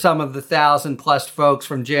for some of the 1,000+ folks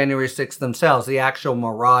from January 6th themselves, the actual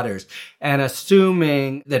marauders. And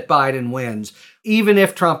assuming that Biden wins, even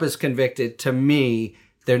if Trump is convicted, to me,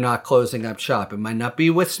 they're not closing up shop. It might not be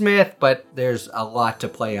with Smith, but there's a lot to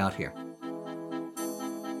play out here.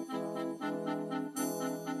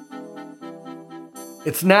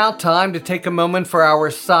 It's now time to take a moment for our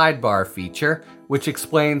sidebar feature, which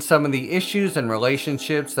explains some of the issues and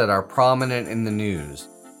relationships that are prominent in the news.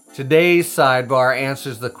 Today's sidebar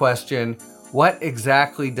answers the question, what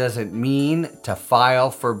exactly does it mean to file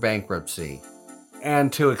for bankruptcy?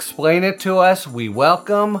 And to explain it to us, we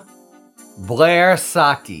welcome Blair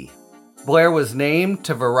Saki. Blair was named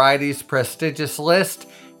to Variety's prestigious list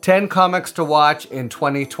 10 Comics to Watch in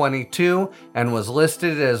 2022 and was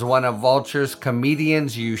listed as one of Vulture's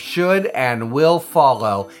comedians you should and will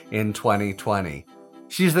follow in 2020.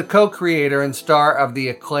 She's the co-creator and star of the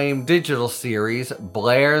acclaimed digital series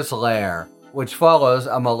Blair's Lair, which follows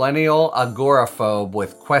a millennial agoraphobe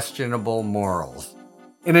with questionable morals.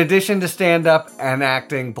 In addition to stand-up and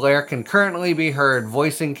acting, Blair can currently be heard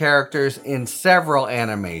voicing characters in several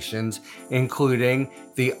animations, including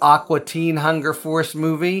the Aqua Teen Hunger Force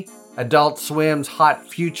movie, Adult Swim's Hot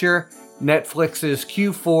Future, Netflix's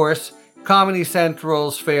Q-Force, Comedy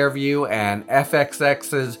Central's Fairview, and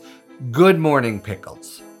FXX's Good Morning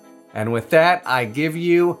Pickles. And with that, I give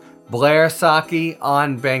you Blair Saki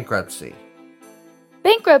on bankruptcy.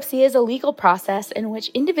 Bankruptcy is a legal process in which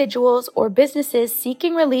individuals or businesses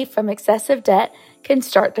seeking relief from excessive debt can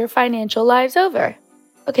start their financial lives over.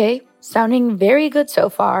 Okay, sounding very good so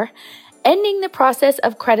far. Ending the process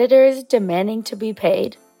of creditors demanding to be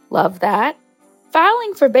paid. Love that.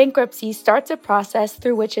 Filing for bankruptcy starts a process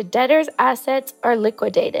through which a debtor's assets are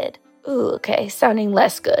liquidated. Ooh, okay, sounding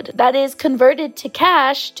less good. That is, converted to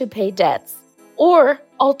cash to pay debts. Or,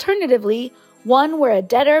 alternatively, one where a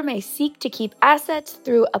debtor may seek to keep assets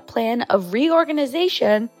through a plan of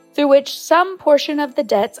reorganization through which some portion of the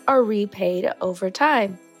debts are repaid over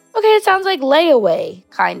time. Okay, it sounds like layaway,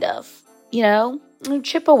 kind of. You know,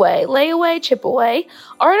 chip away, layaway, chip away.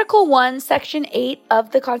 Article 1, Section 8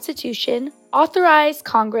 of the Constitution authorized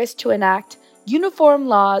Congress to enact uniform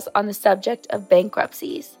laws on the subject of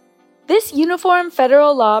bankruptcies. This uniform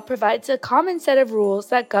federal law provides a common set of rules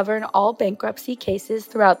that govern all bankruptcy cases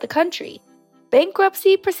throughout the country.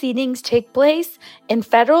 Bankruptcy proceedings take place in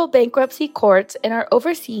federal bankruptcy courts and are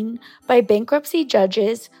overseen by bankruptcy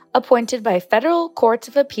judges appointed by federal courts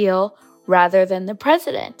of appeal rather than the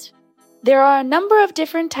president. There are a number of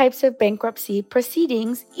different types of bankruptcy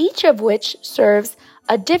proceedings, each of which serves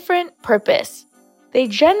a different purpose. They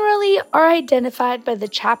generally are identified by the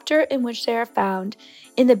chapter in which they are found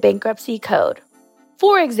in the Bankruptcy Code.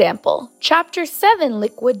 For example, Chapter 7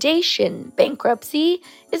 liquidation bankruptcy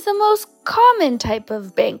is the most common type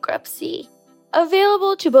of bankruptcy,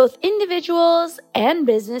 available to both individuals and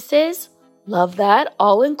businesses. Love that,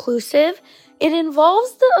 all-inclusive. It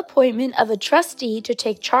involves the appointment of a trustee to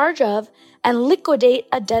take charge of and liquidate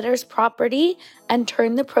a debtor's property and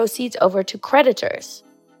turn the proceeds over to creditors.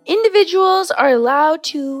 Individuals are allowed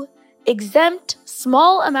to exempt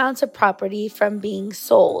small amounts of property from being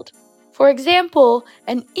sold. For example,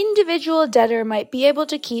 an individual debtor might be able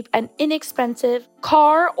to keep an inexpensive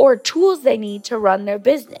car or tools they need to run their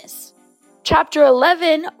business. Chapter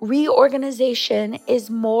 11, reorganization, is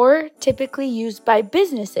more typically used by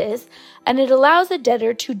businesses, and it allows a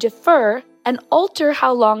debtor to defer and alter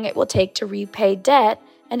how long it will take to repay debt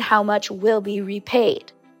and how much will be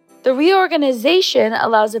repaid. The reorganization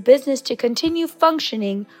allows a business to continue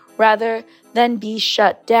functioning rather than be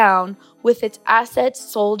shut down with its assets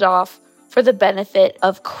sold off for the benefit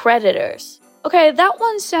of creditors. Okay, that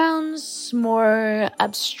one sounds more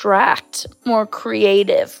abstract, more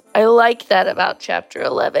creative. I like that about Chapter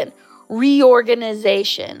 11.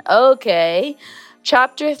 Reorganization. Okay.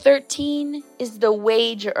 Chapter 13 is the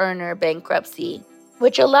wage earner bankruptcy,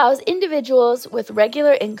 which allows individuals with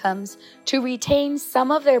regular incomes to retain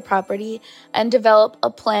some of their property and develop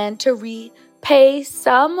a plan to repay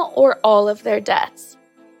some or all of their debts.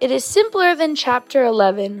 It is simpler than Chapter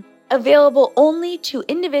 11, available only to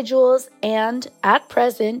individuals and, at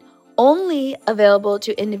present, only available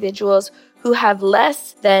to individuals who have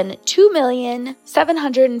less than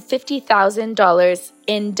 $2,750,000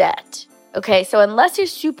 in debt. Okay, so unless you're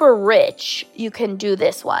super rich, you can do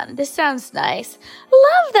this one. This sounds nice.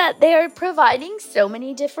 Love that they are providing so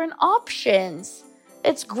many different options.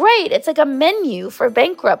 It's great. It's like a menu for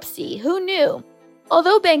bankruptcy. Who knew?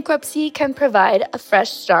 Although bankruptcy can provide a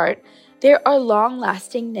fresh start, there are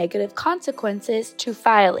long-lasting negative consequences to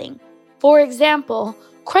filing. For example,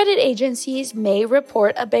 credit agencies may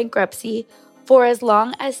report a bankruptcy for as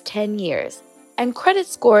long as 10 years, and credit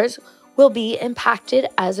scores will be impacted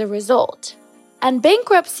as a result. And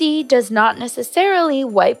bankruptcy does not necessarily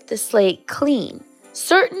wipe the slate clean.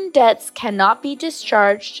 Certain debts cannot be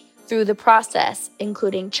discharged through the process,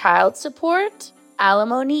 including child support,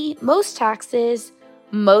 alimony, most taxes,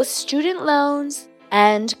 most student loans,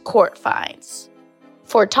 and court fines.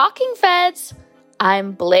 For Talking Feds,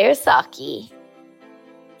 I'm Blair Saki.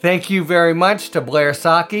 Thank you very much to Blair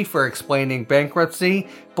Saki for explaining bankruptcy.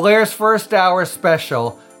 Blair's First Hour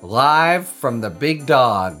special, Live from the Big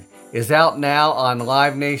Dog, is out now on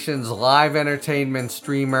Live Nation's live entertainment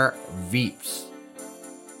streamer, Veeps.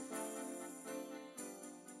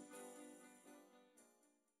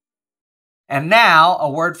 And now, a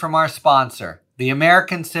word from our sponsor, the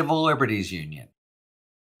American Civil Liberties Union.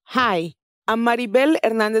 Hi, I'm Maribel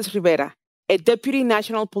Hernandez Rivera, a Deputy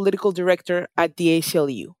National Political Director at the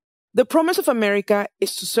ACLU. The promise of America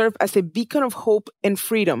is to serve as a beacon of hope and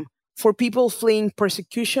freedom for people fleeing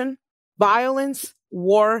persecution, violence,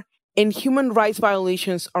 war, and human rights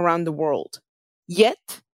violations around the world.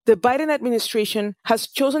 Yet, the Biden administration has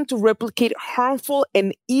chosen to replicate harmful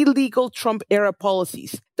and illegal Trump-era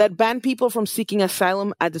policies that ban people from seeking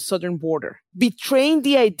asylum at the southern border, betraying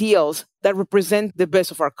the ideals that represent the best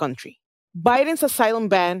of our country. Biden's asylum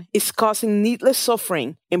ban is causing needless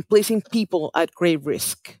suffering and placing people at grave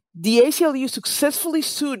risk. The ACLU successfully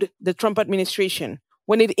sued the Trump administration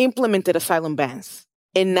when it implemented asylum bans.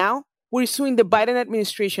 And now, we're suing the Biden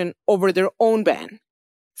administration over their own ban.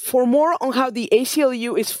 For more on how the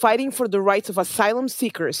ACLU is fighting for the rights of asylum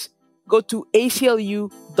seekers, go to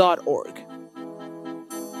aclu.org.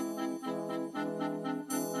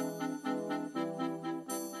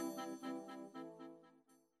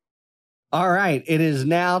 All right, it is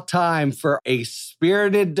now time for a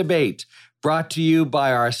spirited debate brought to you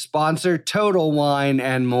by our sponsor, Total Wine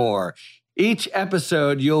and More. Each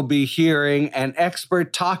episode, you'll be hearing an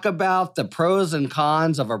expert talk about the pros and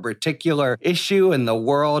cons of a particular issue in the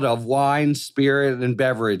world of wine, spirit, and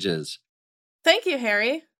beverages. Thank you,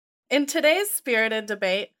 Harry. In today's spirited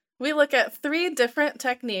debate, we look at 3 different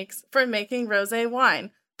techniques for making rosé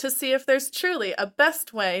wine to see if there's truly a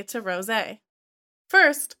best way to rosé.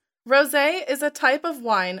 First, rosé is a type of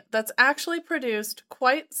wine that's actually produced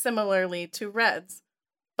quite similarly to reds,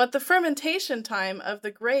 but the fermentation time of the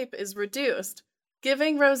grape is reduced,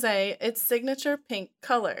 giving rosé its signature pink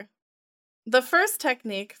color. The first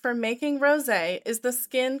technique for making rosé is the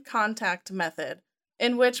skin contact method,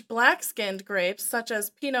 in which black-skinned grapes such as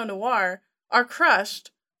Pinot Noir are crushed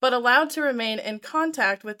but allowed to remain in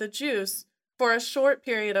contact with the juice for a short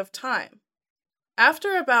period of time.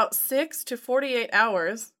 After about 6 to 48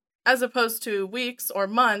 hours, as opposed to weeks or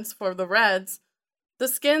months for the reds, the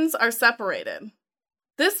skins are separated.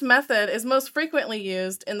 This method is most frequently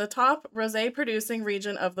used in the top rosé-producing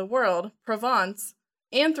region of the world, Provence,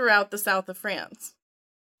 and throughout the south of France.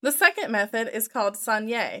 The second method is called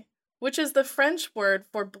saignée, which is the French word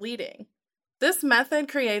for bleeding. This method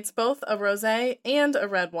creates both a rosé and a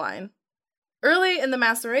red wine. Early in the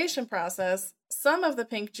maceration process, some of the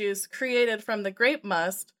pink juice created from the grape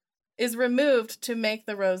must is removed to make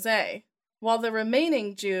the rosé, while the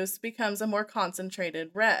remaining juice becomes a more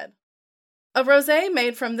concentrated red. A rosé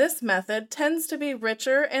made from this method tends to be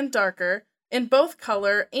richer and darker in both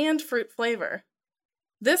color and fruit flavor.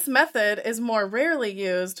 This method is more rarely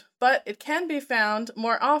used, but it can be found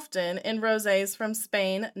more often in rosés from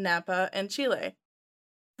Spain, Napa, and Chile.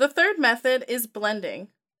 The third method is blending,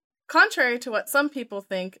 Contrary to what some people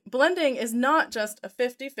think, blending is not just a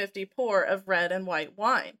 50-50 pour of red and white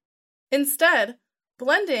wine. Instead,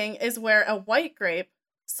 blending is where a white grape,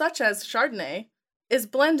 such as Chardonnay, is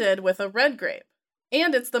blended with a red grape,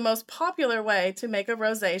 and it's the most popular way to make a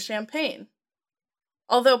rosé champagne.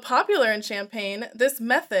 Although popular in Champagne, this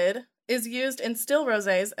method is used in still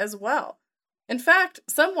rosés as well. In fact,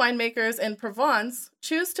 some winemakers in Provence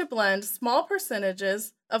choose to blend small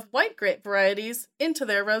percentages of white grape varieties into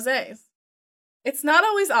their rosés. It's not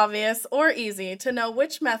always obvious or easy to know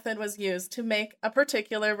which method was used to make a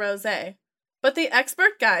particular rosé, but the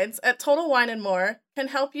expert guides at Total Wine & More can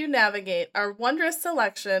help you navigate our wondrous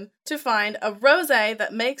selection to find a rosé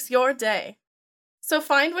that makes your day. So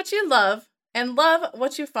find what you love and love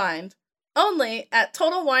what you find, only at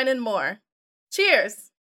Total Wine & More.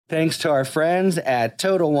 Cheers! Thanks to our friends at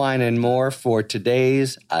Total Wine & More for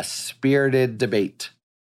today's A Spirited Debate.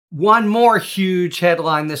 One more huge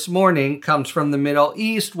headline this morning comes from the Middle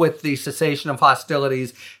East, with the cessation of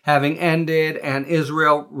hostilities having ended and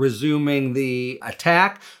Israel resuming the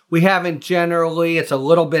attack. We haven't generally, it's a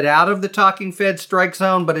little bit out of the Talking Fed strike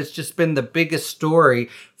zone, but it's just been the biggest story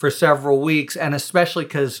for several weeks, and especially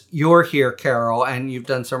because you're here, Carol, and you've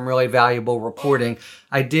done some really valuable reporting.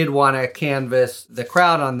 I did want to canvass the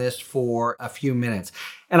crowd on this for a few minutes.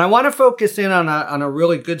 And I want to focus in on a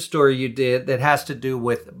really good story you did that has to do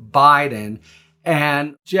with Biden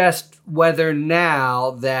and just whether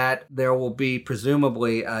now that there will be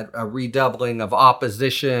presumably a redoubling of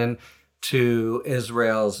opposition to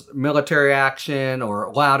Israel's military action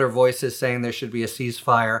or louder voices saying there should be a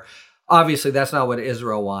ceasefire. Obviously, that's not what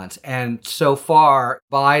Israel wants. And so far,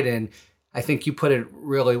 Biden, I think you put it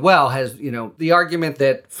really well, has, the argument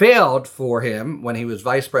that failed for him when he was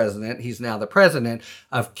vice president, he's now the president,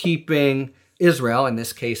 of keeping Israel, in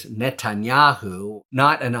this case Netanyahu,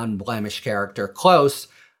 not an unblemished character, close,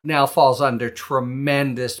 now falls under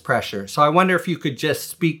tremendous pressure. So I wonder if you could just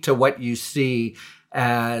speak to what you see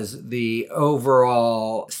as the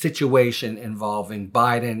overall situation involving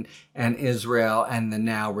Biden and Israel and the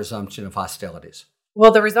now resumption of hostilities.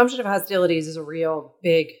 Well, the resumption of hostilities is a real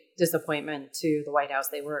big disappointment to the White House.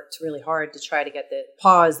 They worked really hard to try to get the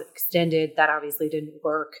pause extended. That obviously didn't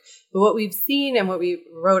work. But what we've seen and what we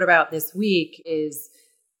wrote about this week is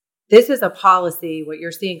this is a policy, what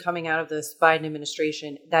you're seeing coming out of this Biden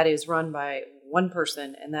administration, that is run by one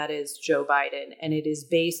person, and that is Joe Biden. And it is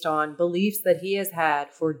based on beliefs that he has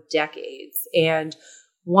had for decades. And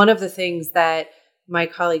one of the things that my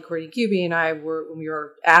colleague Courtney Cubie and I were, when we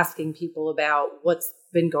were asking people about what's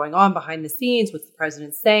been going on behind the scenes, what's the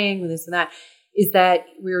president saying, this and that, is that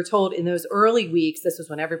we were told in those early weeks, this was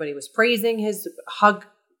when everybody was praising his hug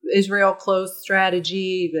Israel close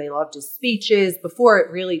strategy. They loved his speeches before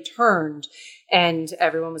it really turned. And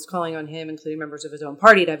everyone was calling on him, including members of his own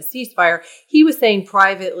party, to have a ceasefire. He was saying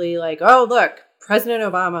privately, like, oh, look, President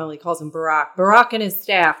Obama, he calls him Barack and his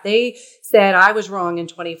staff, they said I was wrong in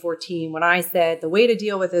 2014 when I said the way to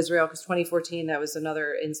deal with Israel, because 2014, that was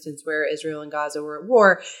another instance where Israel and Gaza were at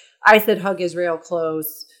war. I said hug Israel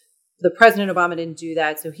close. The President Obama didn't do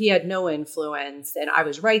that, so he had no influence. And I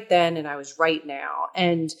was right then, and I was right now.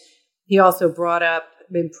 And he also brought up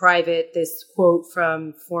in private this quote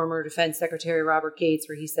from former Defense Secretary Robert Gates,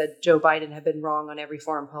 where he said Joe Biden had been wrong on every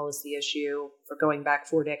foreign policy issue for going back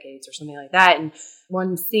 4 decades or something like that. And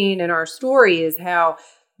one scene in our story is how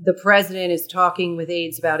the president is talking with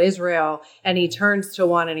aides about Israel, and he turns to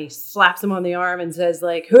one and he slaps him on the arm and says,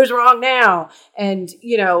 like, who's wrong now? And,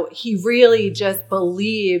 he really just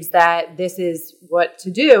believes that this is what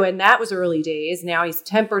to do. And that was early days. Now he's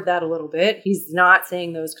tempered that a little bit. He's not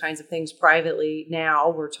saying those kinds of things privately now,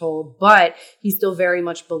 we're told, but he still very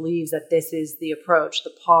much believes that this is the approach.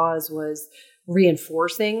 The pause was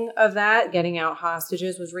reinforcing of that. Getting out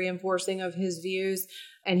hostages was reinforcing of his views.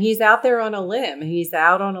 And he's out there on a limb. He's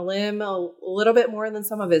out on a limb a little bit more than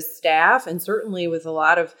some of his staff, and certainly with a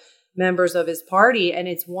lot of members of his party. And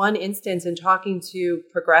it's one instance in talking to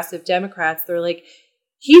progressive Democrats, they're like,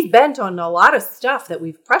 he's bent on a lot of stuff that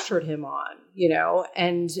we've pressured him on,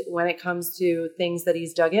 and when it comes to things that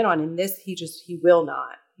he's dug in on, in this, he will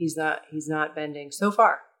not. He's not bending so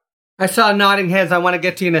far. I saw nodding heads. I want to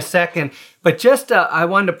get to you in a second. But just I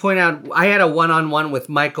wanted to point out, I had a one-on-one with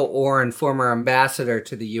Michael Oren, former ambassador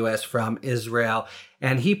to the U.S. from Israel.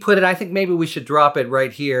 And he put it, I think maybe we should drop it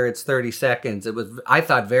right here. It's 30 seconds. It was, I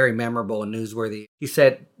thought, very memorable and newsworthy. He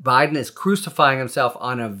said, Biden is crucifying himself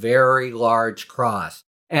on a very large cross.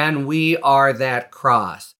 And we are that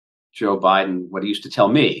cross. Joe Biden, what he used to tell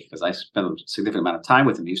me, because I spent a significant amount of time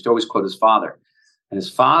with him, he used to always quote his father. And his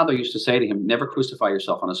father used to say to him, never crucify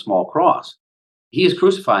yourself on a small cross. He is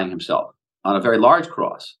crucifying himself on a very large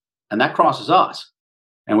cross. And that crosses us.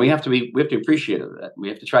 And we have to appreciate that. We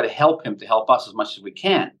have to try to help him to help us as much as we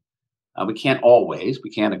can. We can't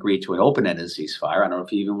agree to an open-ended ceasefire. I don't know if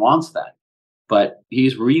he even wants that. But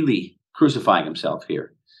he's really crucifying himself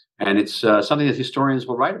here. And it's something that historians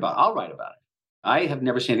will write about. I'll write about it. I have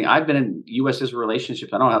never seen anything. I've been in U.S.-Israel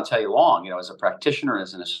relationships, I don't know how to tell you long, as a practitioner,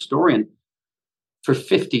 as an historian, for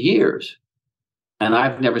 50 years. And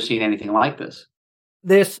I've never seen anything like this.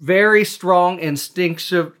 This very strong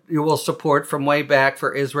instinctual support from way back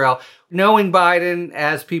for Israel. Knowing Biden,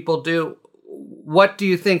 as people do, what do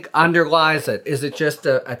you think underlies it? Is it just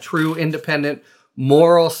a true independent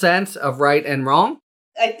moral sense of right and wrong?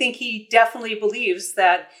 I think he definitely believes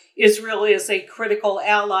that Israel is a critical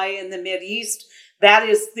ally in the Mideast. That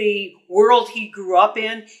is the world he grew up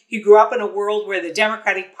in. He grew up in a world where the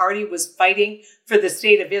Democratic Party was fighting for the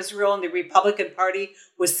state of Israel and the Republican Party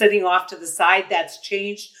was sitting off to the side. That's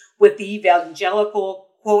changed with the evangelical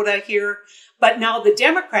quota here. But now the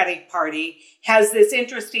Democratic Party has this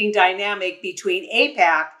interesting dynamic between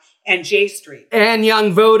AIPAC and J Street. And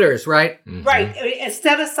young voters, right? Mm-hmm. Right.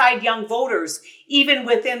 Set aside young voters, even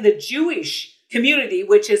within the Jewish community,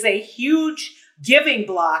 which is a huge giving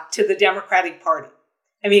block to the Democratic Party.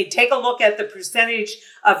 I mean, take a look at the percentage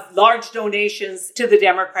of large donations to the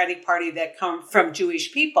Democratic Party that come from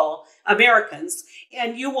Jewish people, Americans,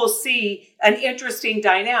 and you will see an interesting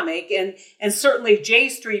dynamic. And certainly J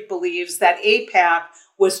Street believes that AIPAC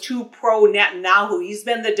was too pro-Netanyahu. He's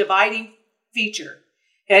been the dividing feature.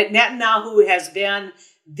 Netanyahu has been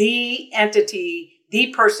the entity,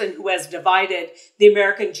 the person who has divided the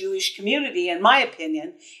American Jewish community, in my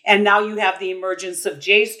opinion. And now you have the emergence of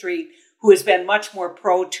J Street, who has been much more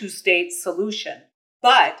pro-two-state solution.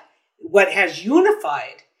 But what has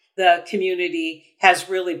unified the community has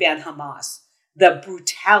really been Hamas, the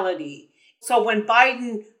brutality. So when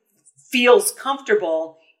Biden feels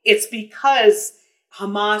comfortable, it's because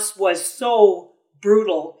Hamas was so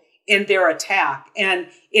brutal in their attack. And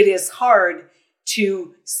it is hard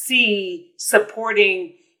to see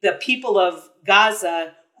supporting the people of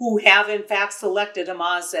Gaza who have in fact selected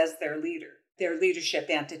Hamas as their leader, their leadership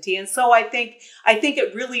entity. And so I think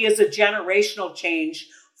it really is a generational change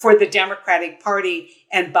for the Democratic Party,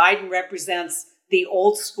 and Biden represents the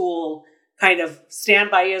old school kind of stand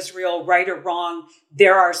by Israel, right or wrong.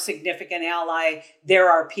 They're our significant ally. There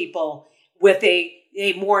are people with a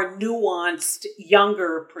more nuanced,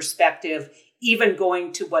 younger perspective, even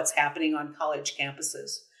going to what's happening on college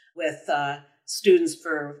campuses with Students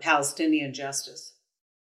for Palestinian Justice.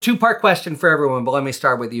 Two-part question for everyone, but let me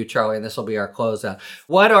start with you, Charlie, and this will be our closeout.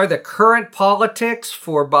 What are the current politics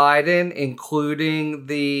for Biden, including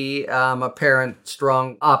the apparent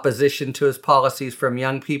strong opposition to his policies from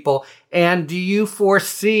young people? And do you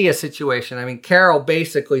foresee a situation? I mean, Carol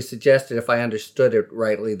basically suggested, if I understood it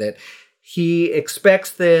rightly, that he expects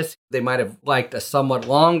this. They might have liked a somewhat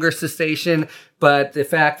longer cessation, but the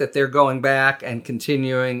fact that they're going back and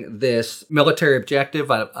continuing this military objective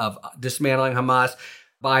of dismantling Hamas,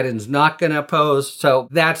 Biden's not going to oppose. So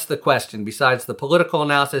that's the question. Besides the political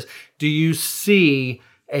analysis, do you see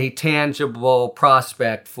a tangible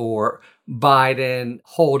prospect for Biden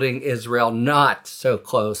holding Israel not so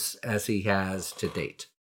close as he has to date?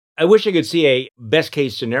 I wish I could see a best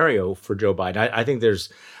case scenario for Joe Biden. I think there's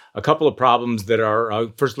a couple of problems that are,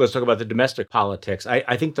 first, let's talk about the domestic politics.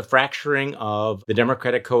 I think the fracturing of the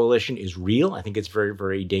Democratic coalition is real. I think it's very,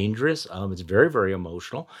 very dangerous. It's very, very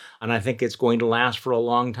emotional. And I think it's going to last for a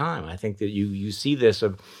long time. I think that you see this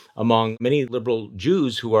among many liberal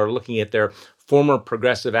Jews who are looking at their former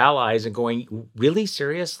progressive allies and going, really,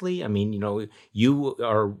 seriously? I mean, you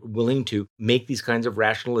are willing to make these kinds of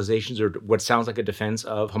rationalizations or what sounds like a defense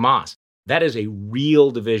of Hamas. That is a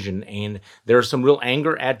real division, and there's some real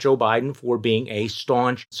anger at Joe Biden for being a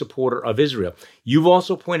staunch supporter of Israel. You've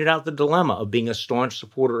also pointed out the dilemma of being a staunch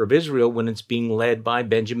supporter of Israel when it's being led by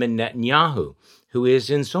Benjamin Netanyahu, who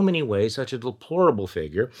is in so many ways such a deplorable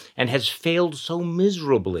figure and has failed so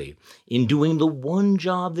miserably in doing the one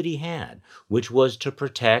job that he had, which was to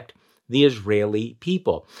protect the Israeli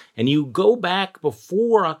people. And you go back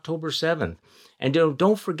before October 7th, and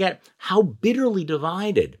don't forget how bitterly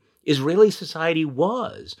divided Israeli society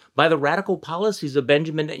was by the radical policies of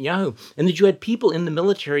Benjamin Netanyahu, and that you had people in the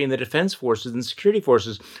military and the defense forces and security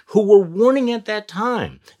forces who were warning at that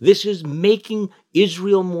time, this is making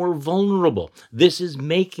Israel more vulnerable. This is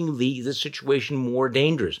making the situation more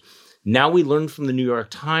dangerous. Now we learned from the New York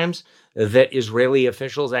Times that Israeli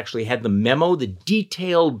officials actually had the memo, the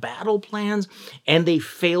detailed battle plans, and they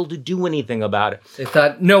failed to do anything about it. They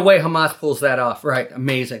thought, no way Hamas pulls that off. Right.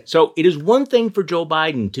 Amazing. So it is one thing for Joe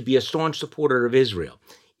Biden to be a staunch supporter of Israel.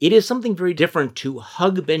 It is something very different to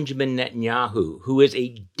hug Benjamin Netanyahu, who is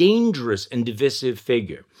a dangerous and divisive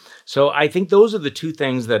figure. So I think those are the two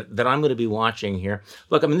things that I'm going to be watching here.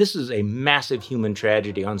 Look, I mean, this is a massive human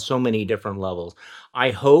tragedy on so many different levels. I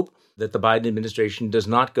hope that the Biden administration does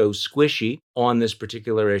not go squishy on this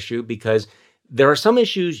particular issue, because there are some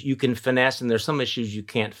issues you can finesse and there are some issues you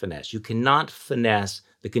can't finesse. You cannot finesse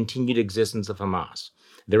the continued existence of Hamas.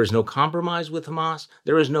 There is no compromise with Hamas.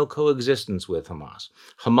 There is no coexistence with Hamas.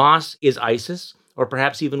 Hamas is ISIS, or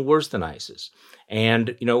perhaps even worse than ISIS.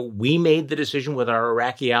 And, we made the decision with our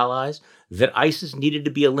Iraqi allies that ISIS needed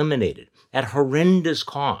to be eliminated at horrendous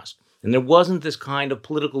cost. And there wasn't this kind of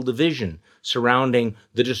political division surrounding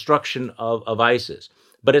the destruction of ISIS.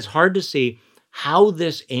 But it's hard to see how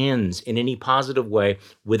this ends in any positive way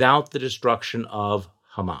without the destruction of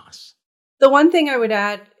Hamas. The one thing I would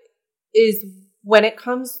add is when it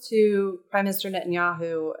comes to Prime Minister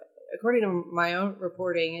Netanyahu, according to my own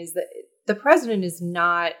reporting, is that the president is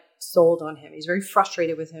not sold on him. He's very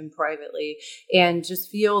frustrated with him privately and just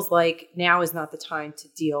feels like now is not the time to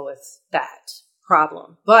deal with that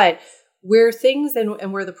problem. But where things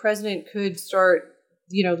and where the president could start,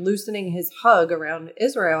 loosening his hug around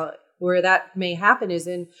Israel, where that may happen is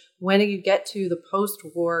in when you get to the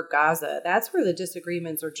post-war Gaza. That's where the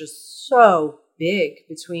disagreements are just so big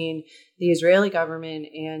between the Israeli government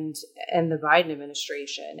and the Biden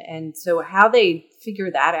administration. And so how they figure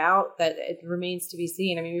that out, that it remains to be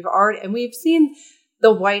seen. I mean, we've seen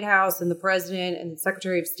the White House and the president and the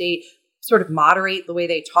Secretary of State sort of moderate the way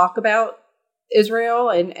they talk about Israel.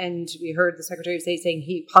 And we heard the Secretary of State saying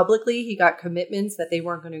he got commitments that they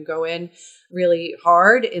weren't going to go in really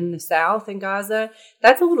hard in the South in Gaza.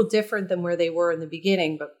 That's a little different than where they were in the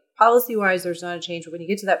beginning, but policy-wise, there's not a change. But when you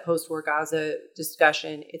get to that post-war Gaza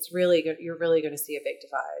discussion, you're really going to see a big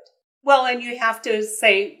divide. Well, and you have to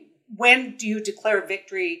say, when do you declare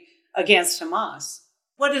victory against Hamas?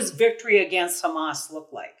 What does victory against Hamas look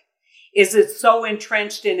like? Is it so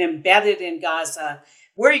entrenched and embedded in Gaza?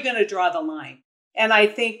 Where are you going to draw the line? And I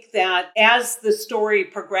think that as the story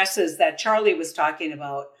progresses that Charlie was talking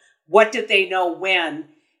about, what did they know when?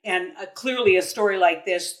 And clearly a story like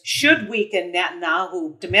this should weaken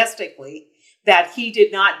Netanyahu domestically, that he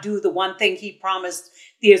did not do the one thing he promised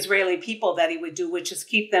the Israeli people that he would do, which is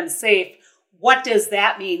keep them safe. What does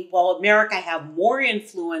that mean? Will America have more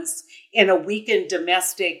influence in a weakened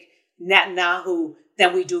domestic Netanyahu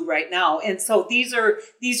than we do right now? And so these are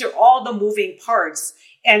all the moving parts.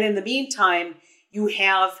 And in the meantime, you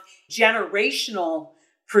have generational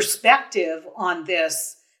perspective on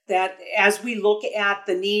this, that as we look at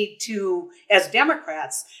the need to, as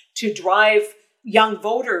Democrats, to drive young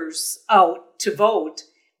voters out to vote,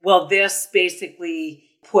 well, this basically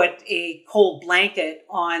put a cold blanket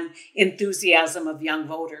on enthusiasm of young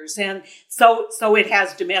voters. And so it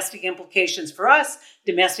has domestic implications for us,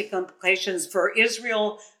 domestic implications for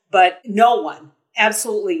Israel, but no one,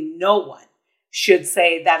 absolutely no one, should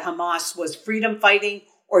say that Hamas was freedom fighting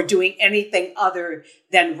or doing anything other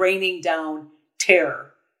than raining down terror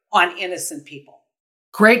on innocent people.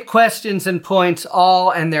 Great questions and points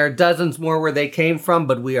all, and there are dozens more where they came from,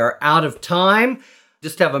 but we are out of time.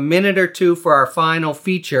 Just have a minute or two for our final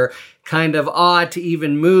feature. Kind of odd to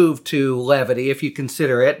even move to levity if you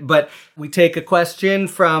consider it, but we take a question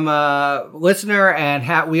from a listener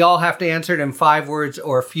and we all have to answer it in 5 words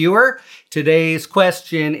or fewer. Today's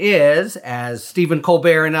question is, as Stephen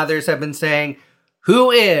Colbert and others have been saying,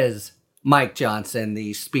 who is Mike Johnson,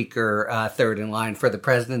 the speaker third in line for the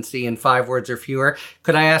presidency, in 5 words or fewer?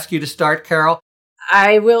 Could I ask you to start, Carol?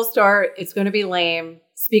 I will start. It's going to be lame.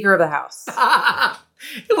 Speaker of the House.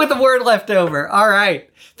 With a word left over. All right.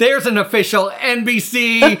 There's an official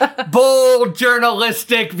NBC bold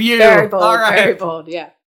journalistic view. Very bold. All right. Very bold.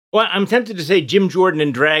 Yeah. Well, I'm tempted to say Jim Jordan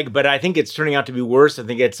in drag, but I think it's turning out to be worse. I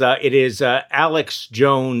think it is Alex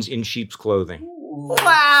Jones in sheep's clothing.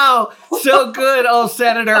 Wow. So good. Oh,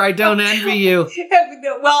 Senator, I don't envy you.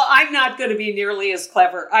 Well, I'm not going to be nearly as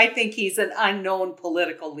clever. I think he's an unknown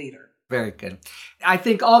political leader. Very good. I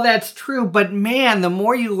think all that's true, but man, the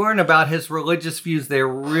more you learn about his religious views, they're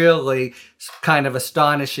really kind of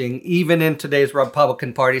astonishing, even in today's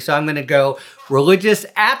Republican Party. So I'm going to go religious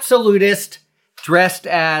absolutist dressed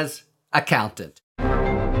as accountant.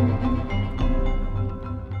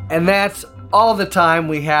 And that's all the time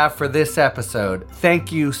we have for this episode.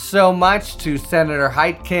 Thank you so much to Senator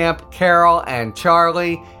Heitkamp, Carol, and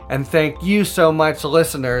Charlie. And thank you so much,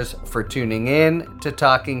 listeners, for tuning in to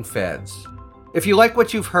Talking Feds. If you like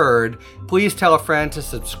what you've heard, please tell a friend to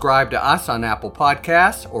subscribe to us on Apple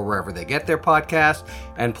Podcasts or wherever they get their podcasts.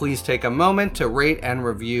 And please take a moment to rate and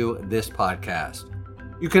review this podcast.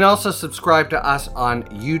 You can also subscribe to us on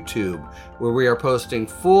YouTube, where we are posting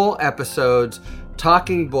full episodes,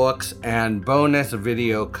 talking books, and bonus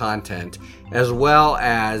video content, as well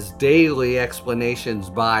as daily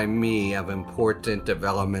explanations by me of important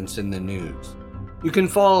developments in the news. You can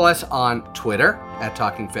follow us on Twitter at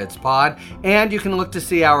TalkingFedsPod, and you can look to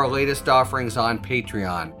see our latest offerings on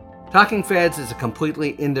Patreon. Talking Feds is a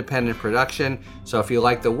completely independent production, so if you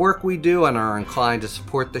like the work we do and are inclined to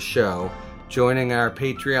support the show, joining our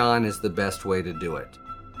Patreon is the best way to do it.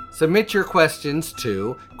 Submit your questions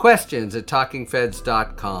to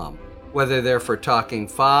questions@talkingfeds.com, whether they're for Talking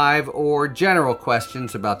 5 or general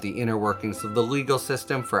questions about the inner workings of the legal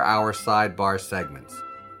system for our sidebar segments.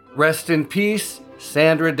 Rest in peace,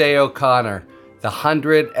 Sandra Day O'Connor, the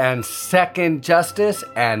 102nd Justice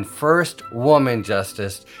and first woman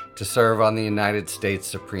Justice to serve on the United States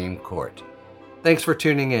Supreme Court. Thanks for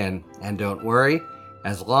tuning in, and don't worry,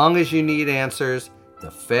 as long as you need answers,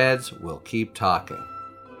 the feds will keep talking.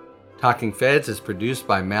 Talking Feds is produced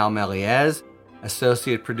by Mal Meliez,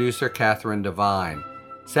 associate producer Catherine Devine,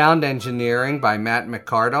 sound engineering by Matt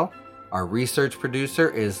McCardle. Our research producer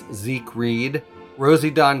is Zeke Reed. Rosie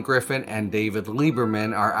Dawn Griffin and David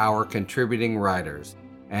Lieberman are our contributing writers,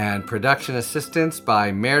 and production assistance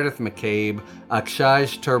by Meredith McCabe,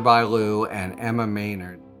 Akshaj Turbailu, and Emma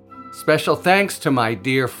Maynard. Special thanks to my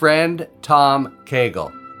dear friend, Tom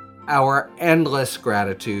Cagle. Our endless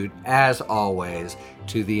gratitude, as always,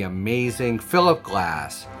 to the amazing Philip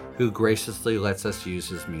Glass, who graciously lets us use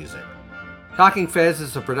his music. Talking Feds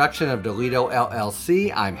is a production of Delito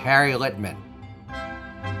LLC. I'm Harry Littman.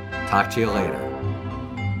 Talk to you later.